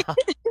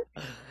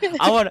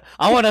 I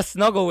want to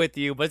snuggle with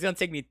you, but it's gonna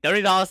take me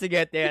 $30 to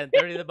get there and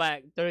 $30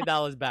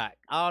 back.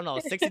 I don't know,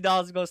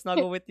 $60 to go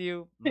snuggle with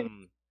you.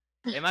 Am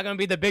I gonna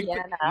be the big?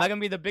 Yeah, Am I gonna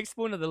be the big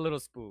spoon or the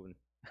little spoon?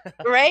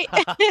 right?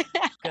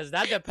 Because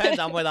that depends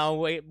on whether I'm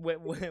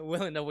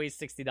willing to waste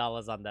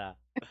 $60 on that.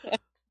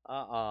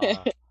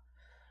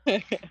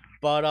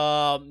 But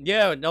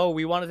yeah, no,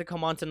 we wanted to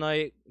come on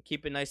tonight,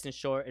 keep it nice and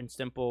short and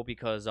simple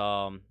because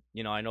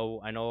you know, I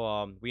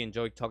know we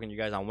enjoy talking to you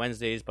guys on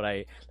Wednesdays, but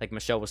I, like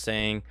Michelle was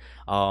saying,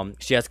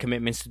 she has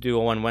commitments to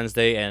do on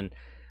Wednesday, and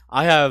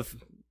I have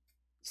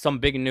some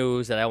big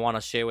news that I want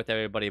to share with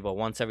everybody. But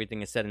once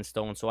everything is set in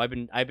stone, so I've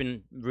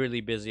been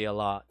really busy a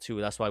lot too.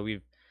 That's why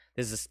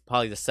this is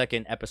probably the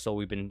second episode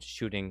we've been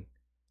shooting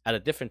at a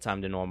different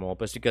time than normal,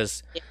 but it's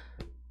because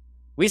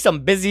we some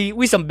busy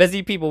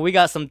people. We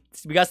got some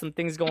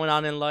things going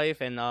on in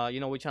life, and you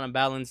know, we're trying to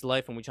balance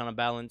life, and we're trying to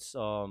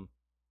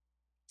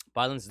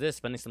balance this,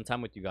 spending some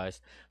time with you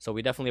guys. So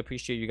we definitely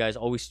appreciate you guys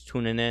always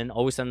tuning in,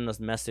 always sending us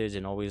message,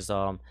 and always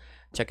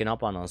checking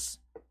up on us.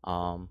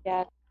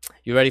 Yeah.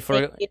 You ready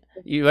for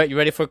you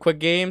ready for a quick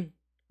game?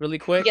 Really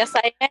quick? Yes,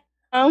 I am.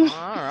 All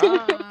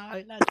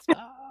right, let's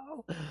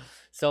go.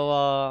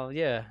 So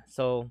yeah,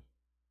 so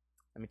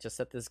let me just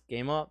set this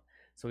game up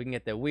so we can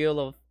get the wheel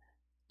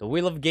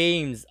of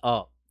games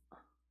up.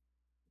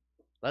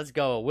 Let's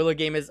go. Wheel of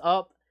game is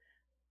up.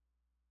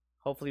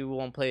 Hopefully we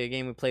won't play a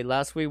game we played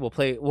last week.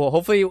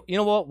 Hopefully, you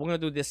know what? We're going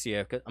to do this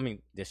year.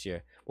 This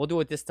year. We'll do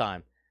it this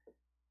time.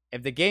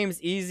 If the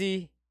game's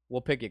easy,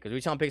 we'll pick it because we're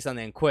trying to pick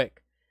something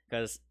quick.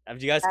 Because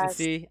as you guys can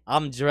see,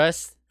 I'm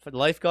dressed for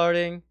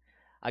lifeguarding.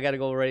 I got to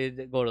go ready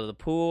to go to the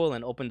pool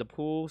and open the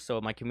pool so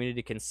my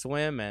community can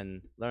swim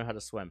and learn how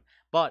to swim.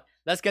 But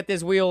let's get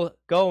this wheel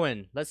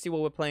going. Let's see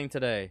what we're playing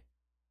today.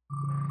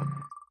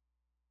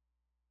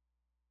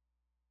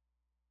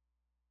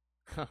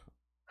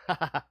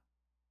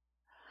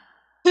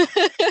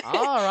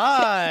 All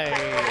right.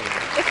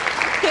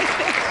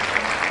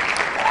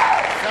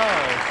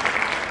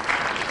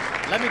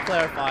 So, let me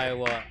clarify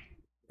what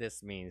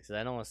this means because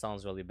I know it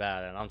sounds really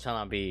bad, and I'm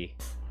trying to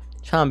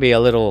be a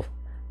little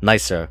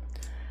nicer.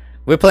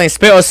 We're playing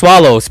Spit or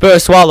Swallow. Spit or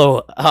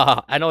Swallow.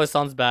 I know it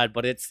sounds bad,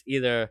 but it's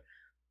either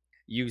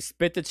you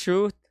spit the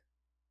truth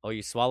or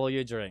you swallow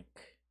your drink,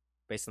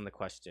 based on the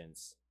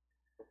questions.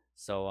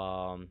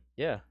 So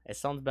yeah, it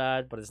sounds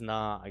bad, but it's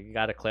not. I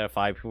gotta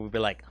clarify. People will be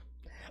like,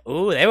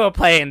 "Ooh, they were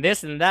playing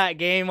this and that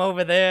game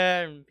over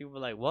there," and people were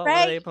like, "What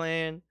were they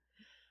playing?"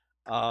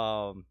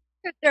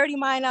 Dirty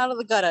mind out of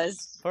the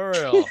gutters. For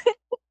real.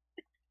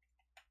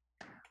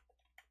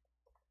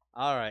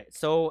 All right.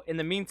 So in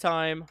the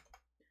meantime,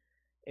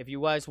 if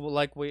you guys will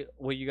like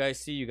what you guys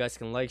see, you guys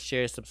can like,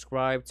 share,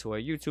 subscribe to our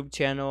YouTube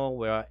channel.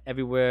 We're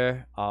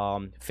everywhere.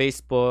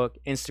 Facebook,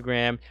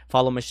 Instagram.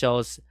 Follow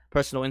Michelle's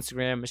personal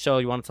Instagram.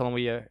 Michelle, you want to tell them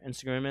what your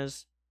Instagram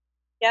is?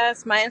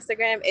 Yes, my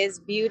Instagram is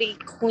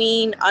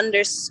beautyqueen_.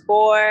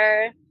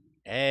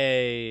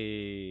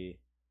 Hey.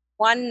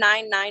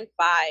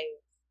 1995.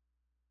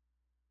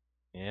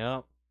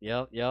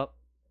 Yep.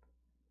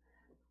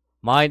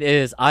 Mine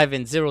is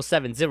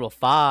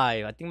Ivan0705.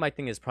 I think my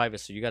thing is private,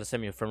 so you gotta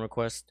send me a friend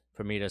request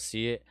for me to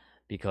see it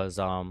because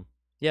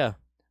yeah,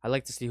 I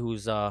like to see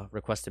who's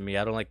requesting me.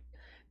 I don't like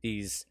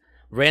these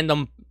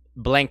random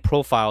blank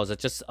profiles that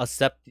just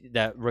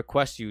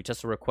request you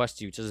just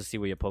to see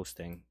what you're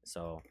posting.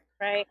 So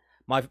right.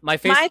 My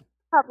face. Mine's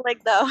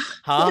public though.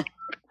 Huh?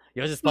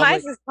 Yours is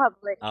public. Mine is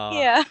public.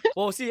 Yeah.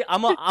 Well, see,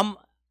 I'm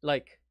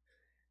like.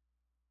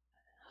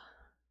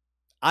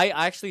 I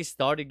actually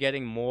started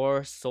getting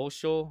more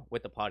social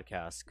with the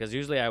podcast because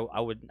usually I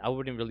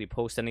wouldn't really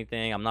post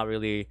anything. I'm not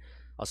really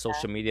a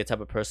social media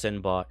type of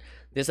person, but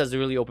this has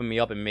really opened me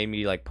up and made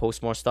me like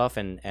post more stuff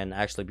and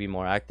actually be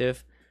more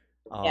active.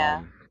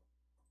 Yeah.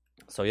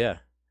 So yeah.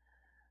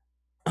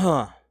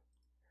 All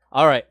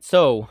right.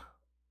 So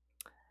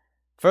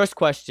first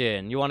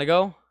question, you want to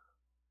go?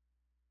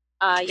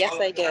 Yes,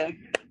 I do.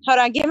 Hold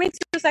on, give me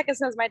 2 seconds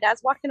since my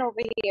dad's walking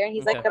over here and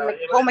he's like a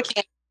home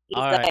mechanic. He's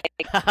all right.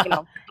 Like, you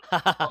know,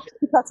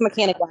 that's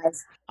mechanic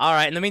wise. All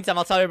right. In the meantime,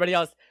 I'll tell everybody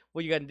else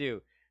what you gotta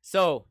do.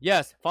 So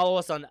yes, follow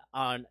us on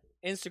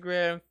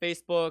Instagram,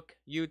 Facebook,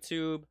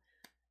 YouTube,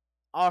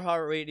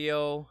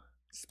 iHeartRadio,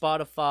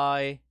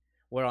 Spotify.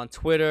 We're on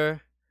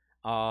Twitter.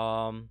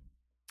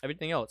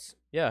 Everything else.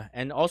 Yeah,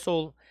 and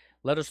also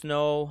let us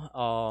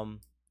know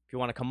if you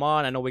want to come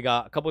on. I know we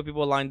got a couple of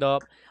people lined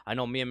up. I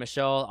know me and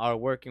Michelle are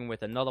working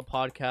with another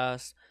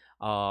podcast.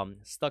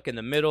 Stuck in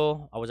the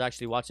Middle. I was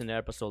actually watching the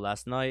episode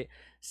last night.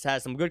 It's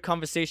had some good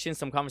conversations,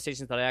 some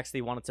conversations that I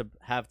actually wanted to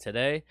have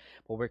today,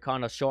 but we're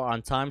kind of short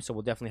on time, so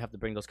we'll definitely have to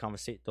bring those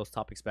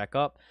topics back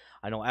up.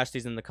 I know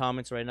Ashley's in the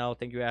comments right now.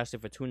 Thank you, Ashley,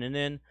 for tuning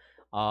in.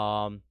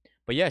 But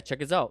yeah,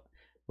 check us out.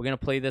 We're gonna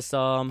play this.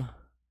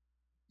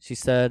 She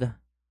said,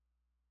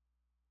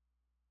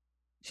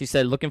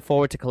 looking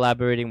forward to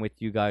collaborating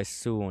with you guys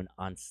soon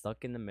on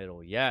Stuck in the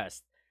Middle.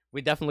 Yes. We're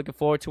definitely looking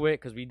forward to it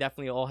because we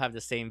definitely all have the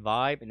same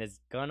vibe, and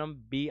it's gonna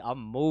be a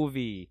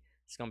movie.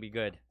 It's gonna be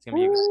good. It's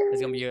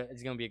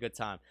gonna be a good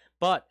time.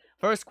 But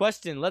first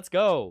question, let's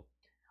go.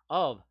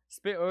 Of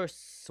spit or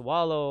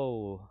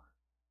swallow.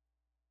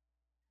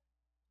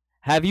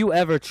 Have you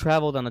ever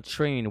traveled on a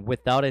train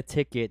without a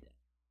ticket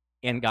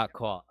and got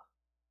caught?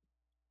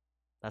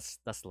 That's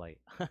light.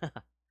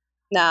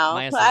 No,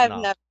 My answer is I've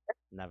no. never.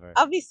 Never.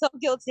 I'll be so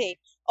guilty.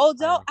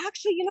 Although, I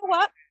actually, you know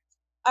what?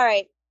 All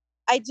right,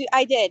 I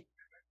did,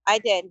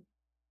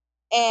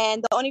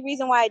 and the only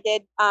reason why I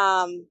did,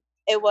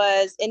 it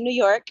was in New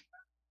York,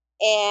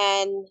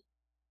 and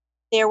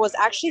there was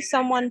actually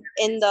someone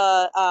in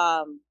the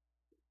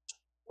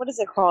what is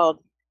it called?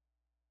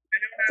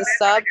 The a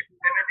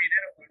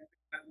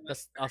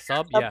sub?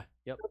 sub Yeah.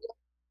 Yep.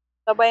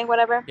 subway,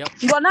 whatever. Yep.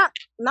 Well, not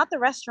the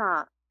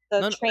restaurant, the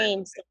No, no.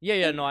 train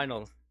Yeah, no, I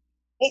know.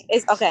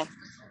 is okay.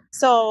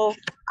 So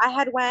I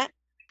had went,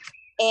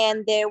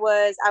 and I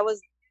was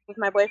with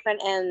my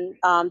boyfriend and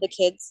the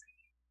kids,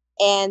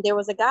 and there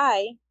was a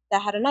guy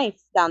that had a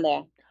knife down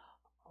there,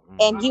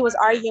 and he was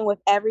arguing with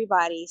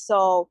everybody.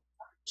 So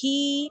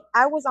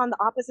I was on the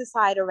opposite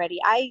side already.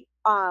 I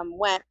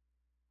went,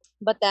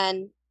 but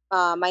then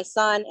my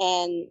son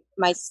and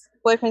my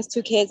boyfriend's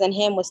two kids and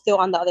him was still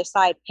on the other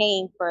side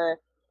paying for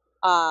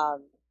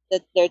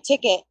their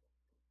ticket.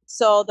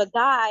 So the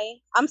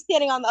guy, I'm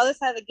standing on the other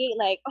side of the gate,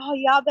 like, oh,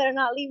 y'all better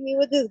not leave me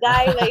with this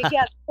guy. Like,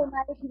 yeah,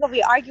 he's gonna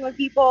be arguing with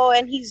people,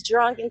 and he's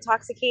drunk,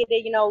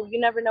 intoxicated. You know,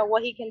 you never know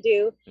what he can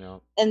do. Yeah.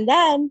 And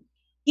then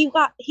he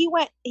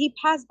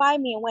passed by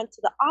me and went to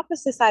the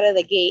opposite side of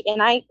the gate,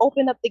 and I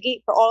opened up the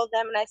gate for all of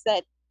them, and I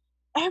said,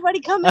 everybody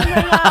come in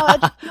right now.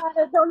 It doesn't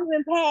matter. Don't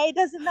even pay. It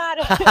doesn't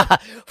matter.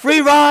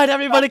 Free ride,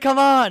 everybody, come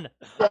on.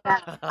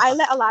 Yeah, I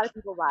let a lot of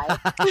people buy.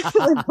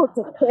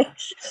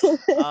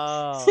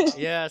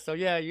 Yeah. So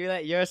yeah, you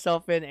let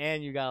yourself in,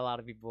 and you got a lot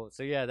of people.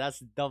 So yeah, that's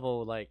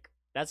double. Like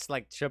that's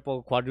like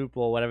triple,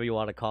 quadruple, whatever you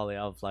want to call it.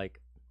 Of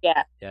like,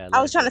 yeah. I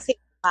was trying to save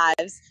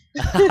lives.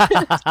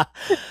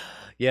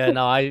 Yeah.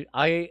 No, I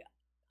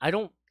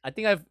don't. I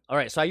think all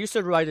right. So I used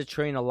to ride the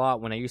train a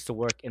lot when I used to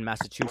work in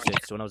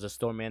Massachusetts when I was a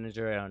store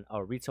manager and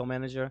a retail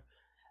manager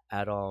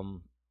at a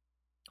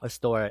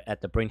store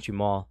at the Braintree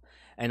Mall,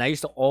 and I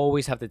used to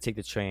always have to take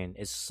the train.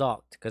 It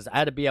sucked because I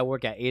had to be at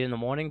work at 8 in the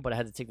morning, but I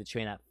had to take the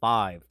train at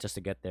 5 just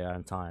to get there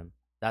on time.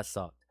 That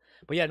sucked.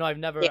 But yeah, no, I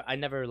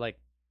never like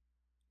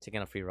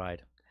taken a free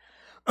ride.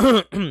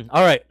 All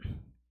right.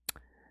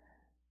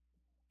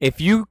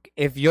 If your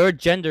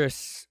gender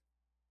swept,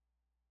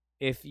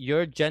 if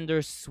you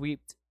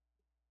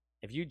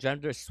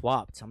gender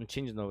swapped, I'm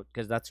changing the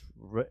because that's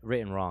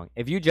written wrong.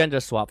 If you gender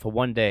swapped for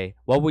one day,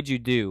 what would you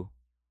do?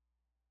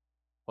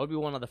 What would be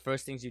one of the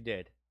first things you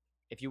did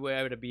if you were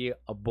able to be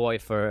a boy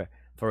for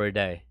a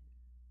day?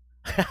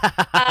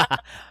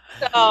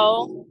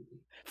 So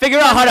figure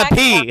out how to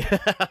pee.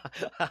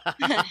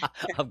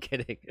 I'm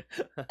kidding.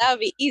 That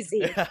would be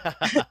easy.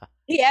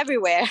 Pee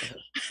everywhere.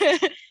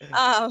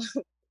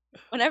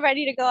 Whenever I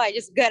need to go, I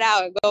just get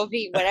out and go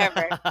pee,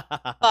 whatever.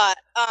 But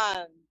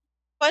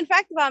fun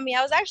fact about me,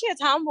 I was actually a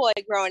tomboy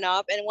growing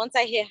up, and once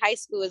I hit high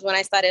school is when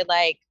I started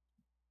like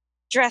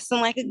dressing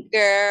like a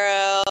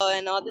girl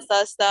and all this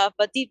other stuff.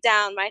 But deep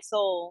down, my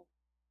soul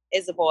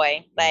is a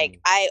boy. Like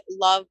I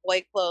love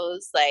boy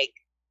clothes. Like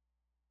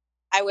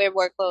I wear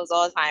boy clothes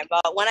all the time,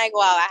 but when I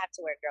go out, I have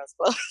to wear girls'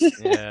 clothes.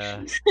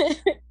 Yeah.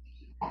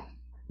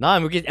 No,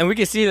 and we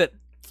can see that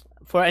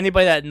for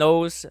anybody that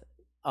knows,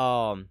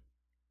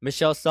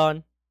 Michelle's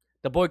son,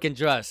 the boy can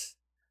dress.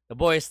 The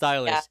boy is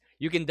stylish. Yeah.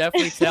 You can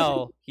definitely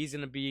tell he's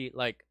gonna be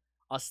like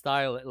a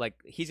style. Like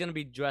he's gonna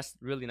be dressed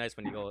really nice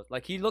when he goes.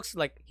 Like he looks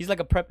like he's like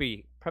a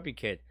preppy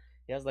kid.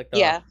 He has like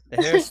the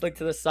hair slicked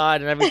to the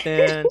side and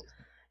everything.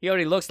 He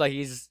already looks like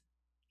he's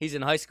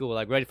in high school,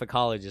 like ready for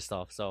college and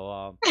stuff.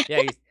 So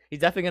yeah, he's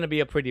definitely gonna be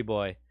a pretty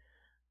boy.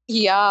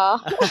 Yeah.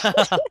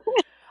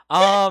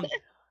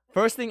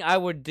 First thing I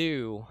would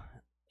do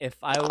if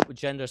I would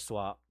gender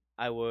swap,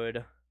 I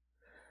would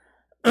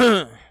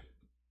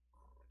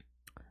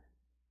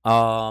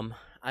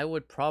I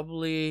would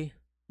probably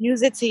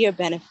use it to your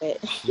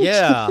benefit.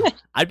 Yeah.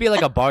 I'd be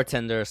like a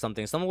bartender or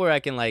something. Somewhere I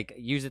can like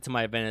use it to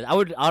my advantage. I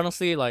would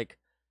honestly like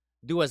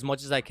do as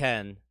much as I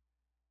can.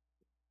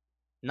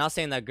 Not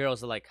saying that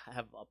girls like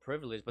have a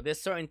privilege, but there's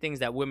certain things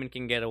that women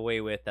can get away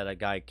with that a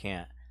guy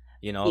can't.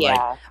 You know, like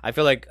I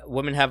feel like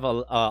women have a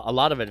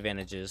lot of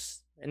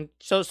advantages, and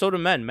so do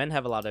men. Men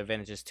have a lot of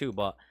advantages too,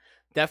 but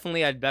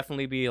I'd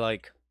definitely be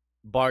like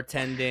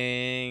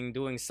bartending,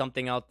 doing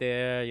something out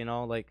there. You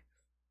know, like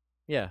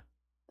yeah,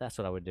 that's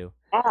what I would do.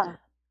 Yeah.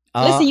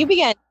 Listen, you be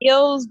getting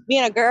deals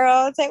being a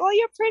girl. It's like, oh,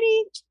 you're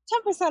pretty,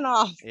 10%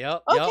 off.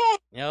 Yep. Okay.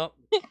 Yep.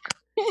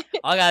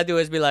 All I gotta do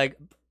is be like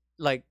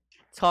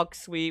talk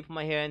sweet, put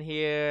my hair in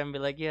here, and be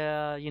like,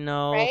 yeah, you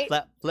know, right?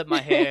 flip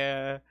my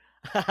hair.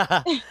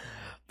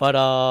 But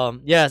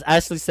yes,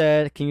 Ashley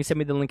said, can you send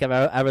me the link of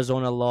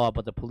Arizona law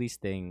about the police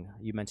thing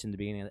you mentioned in the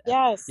beginning?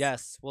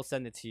 Yes, we'll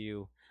send it to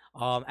you.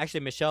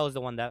 Actually, Michelle is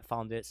the one that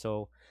found it,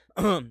 so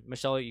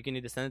Michelle, you can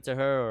either send it to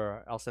her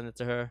or I'll send it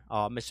to her.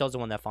 Michelle's the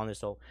one that found it,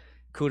 so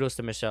kudos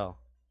to Michelle.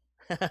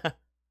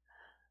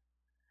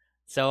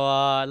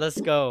 So let's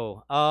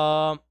go.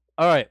 All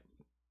right.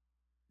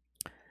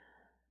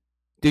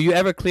 Do you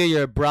ever clear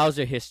your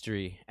browser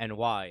history and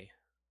why?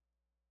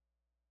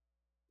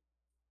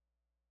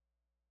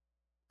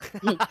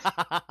 To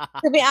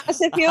be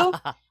honest with you,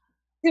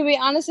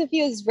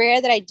 it's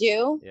rare that I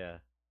do. Yeah.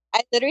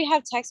 I literally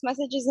have text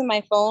messages in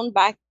my phone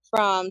back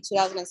from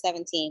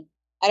 2017.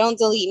 I don't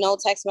delete no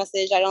text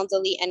message. I don't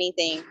delete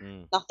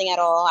anything. Nothing at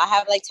all. I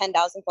have like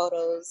 10,000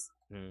 photos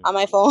on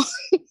my phone.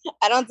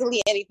 I don't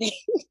delete anything.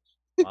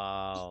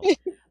 Wow.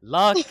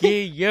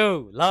 Lucky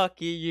you.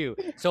 Lucky you.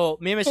 So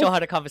me and Michelle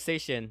had a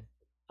conversation.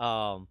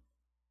 Oh,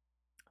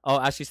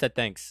 Ashley said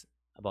thanks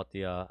about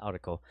the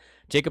article.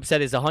 Jacob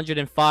said it's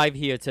 105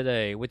 here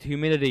today with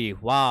humidity.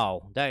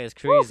 Wow, that is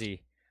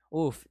crazy.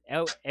 Oof.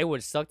 It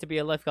would suck to be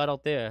a lifeguard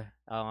out there.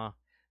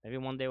 Maybe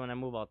one day when I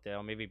move out there,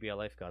 I'll maybe be a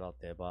lifeguard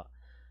out there. But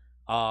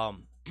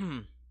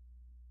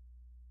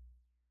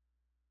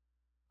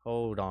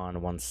hold on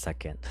 1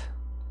 second.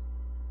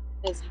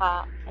 It's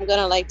hot. I'm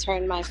gonna like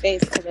turn my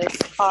face to this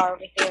car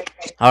over here.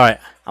 All right,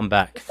 I'm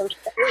back.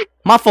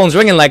 My phone's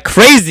ringing like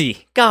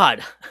crazy.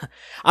 God,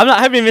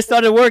 I haven't even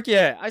started work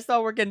yet. I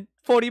start working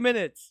 40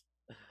 minutes.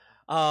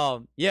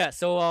 Yeah.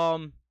 So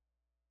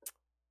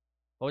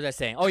what was I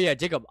saying? Oh yeah,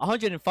 Jacob,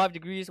 105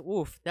 degrees.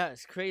 Oof,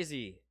 that's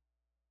crazy.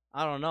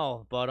 I don't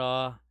know, but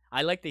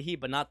I like the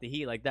heat, but not the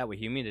heat like that with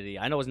humidity.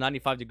 I know it's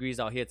 95 degrees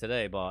out here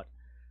today, but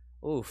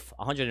oof,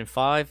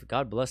 105.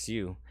 God bless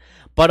you.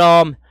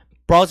 But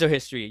browser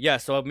history. Yeah,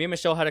 so me and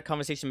Michelle had a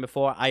conversation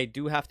before. I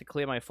do have to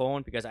clear my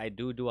phone because I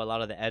do a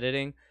lot of the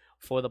editing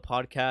for the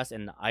podcast,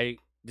 and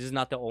this is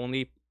not the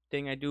only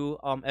thing I do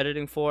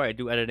editing for. I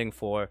do editing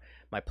for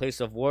my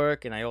place of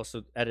work, and I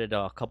also edit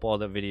a couple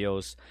other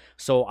videos.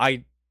 So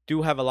I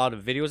do have a lot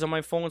of videos on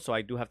my phone, so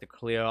I do have to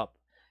clear up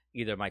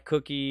either my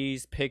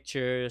cookies,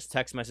 pictures,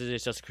 text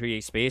messages, just to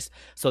create space.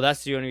 So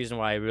that's the only reason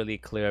why I really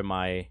clear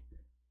my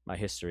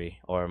history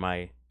or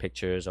my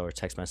pictures or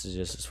text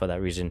messages is for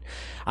that reason.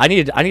 I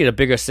need a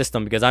bigger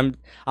system because I'm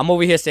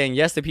over here saying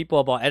yes to people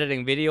about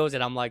editing videos,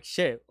 and I'm like,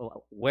 shit,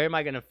 where am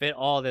I gonna fit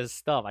all this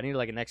stuff? I need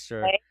like an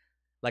extra,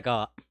 like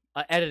a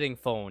editing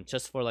phone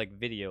just for like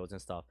videos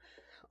and stuff.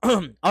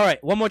 All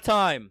right, one more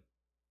time.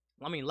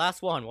 I mean,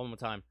 last one more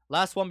time.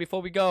 Last one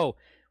before we go.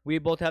 We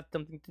both have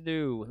something to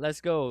do. Let's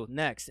go.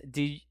 Next.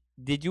 Did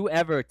you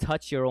ever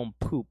touch your own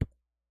poop?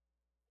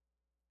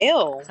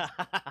 Ew.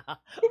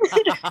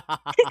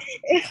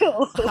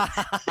 Ew.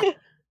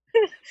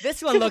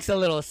 This one looks a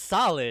little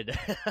solid.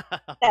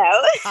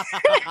 No.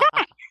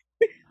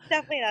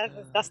 Definitely not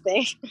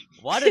disgusting.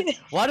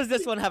 Why does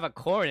this one have a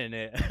corn in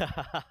it?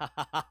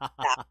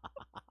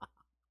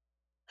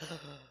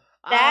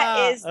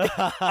 That is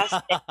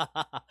disgusting.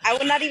 I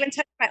would not even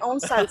touch my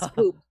own son's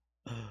poop.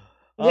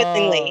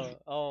 Willingly.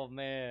 Oh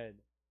man.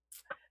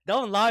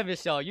 Don't lie,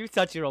 Michelle. You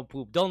touch your own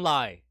poop. Don't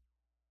lie.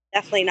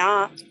 Definitely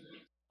not.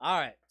 All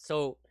right.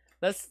 So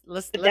let's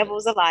the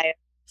devil's a liar.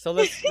 So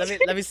let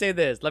me say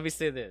this. Let me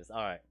say this.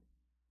 All right.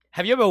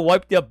 Have you ever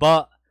wiped your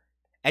butt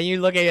and you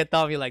look at your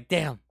thumb, you're like,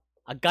 damn,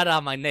 I got it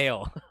on my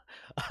nail.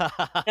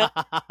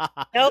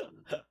 Nope.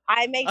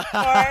 I make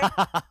sure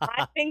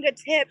my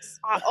fingertips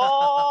are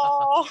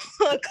all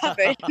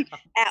covered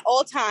at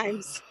all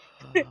times.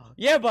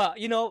 Yeah, but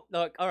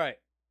look, all right.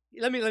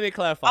 Let me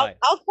clarify.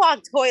 I'll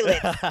clog toilets.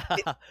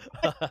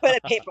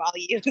 Toilet paper I'll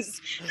use.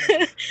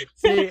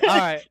 See, all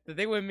right. The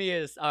thing with me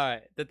is,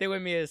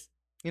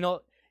 you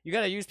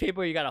gotta use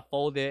paper. You gotta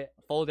fold it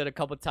a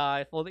couple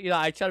times.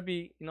 I try to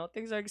be,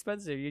 things are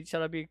expensive. You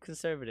try to be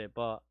conservative,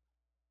 but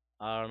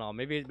I don't know.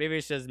 Maybe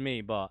it's just me,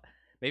 but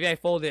maybe I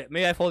fold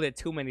it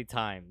too many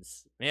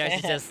times. Maybe I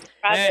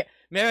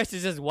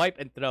should just wipe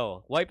and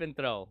throw.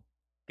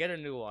 Get a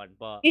new one,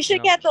 but you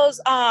should get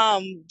those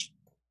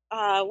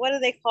what are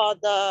they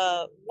called?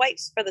 The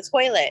wipes for the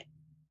toilet.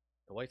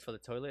 The wipes for the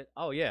toilet?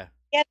 Oh yeah.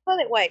 Yeah,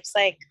 toilet wipes,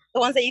 like the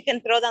ones that you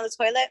can throw down the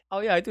toilet. Oh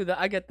yeah, I do that.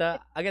 I get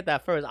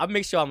that first. I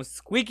make sure I'm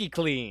squeaky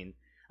clean.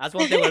 That's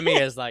one thing with me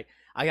is like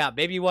I got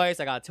baby wipes,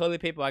 I got toilet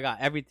paper, I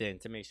got everything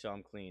to make sure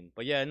I'm clean.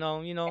 But yeah,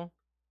 no,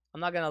 I'm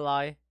not gonna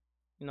lie.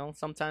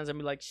 Sometimes I'm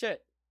like,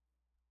 shit.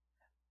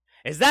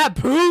 Is that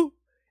poo?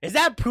 Is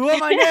that poo on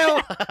my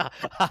nail?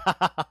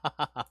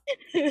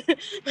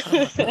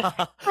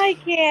 I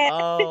can't.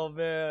 Oh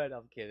man,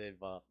 I'm kidding,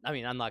 but I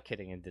mean, I'm not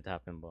kidding. It did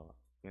happen, but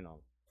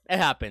it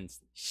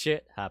happens.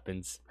 Shit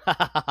happens.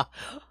 Yes.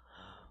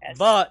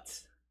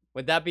 But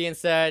with that being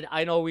said,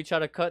 I know we try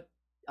to cut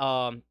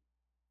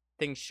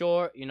things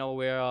short. We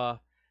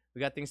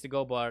got things to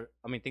go,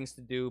 things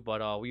to do,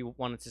 but we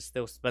wanted to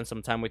still spend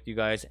some time with you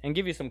guys and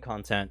give you some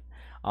content.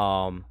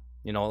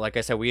 Like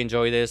I said, we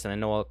enjoy this, and I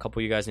know a couple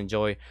of you guys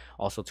enjoy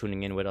also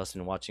tuning in with us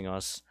and watching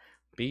us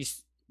be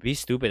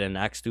stupid and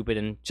act stupid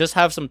and just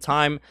have some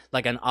time,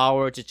 like an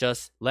hour, to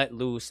just let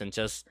loose and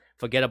just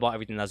forget about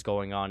everything that's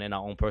going on in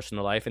our own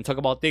personal life and talk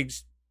about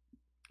things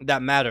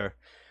that matter.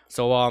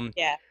 So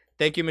yeah.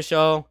 Thank you,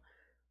 Michelle.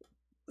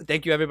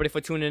 Thank you, everybody, for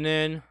tuning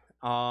in.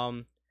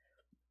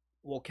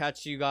 We'll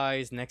catch you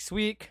guys next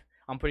week.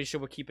 I'm pretty sure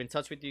we'll keep in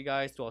touch with you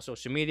guys through our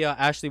social media.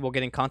 Ashley will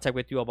get in contact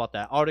with you about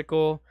that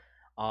article.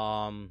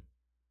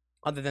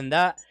 Other than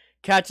that,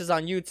 catch us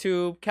on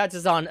YouTube, catch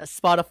us on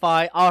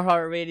Spotify,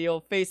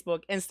 iHeartRadio,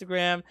 Facebook,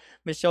 Instagram.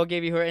 Michelle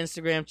gave you her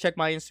Instagram. Check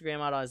my Instagram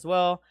out as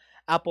well.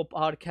 Apple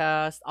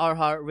Podcast,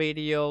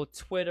 iHeartRadio,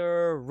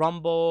 Twitter,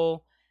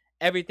 Rumble,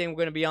 everything. We're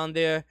gonna be on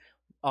there.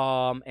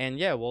 And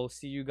yeah, we'll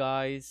see you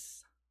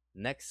guys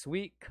next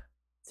week.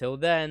 Till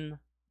then,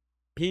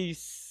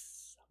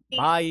 peace.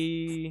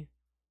 Bye.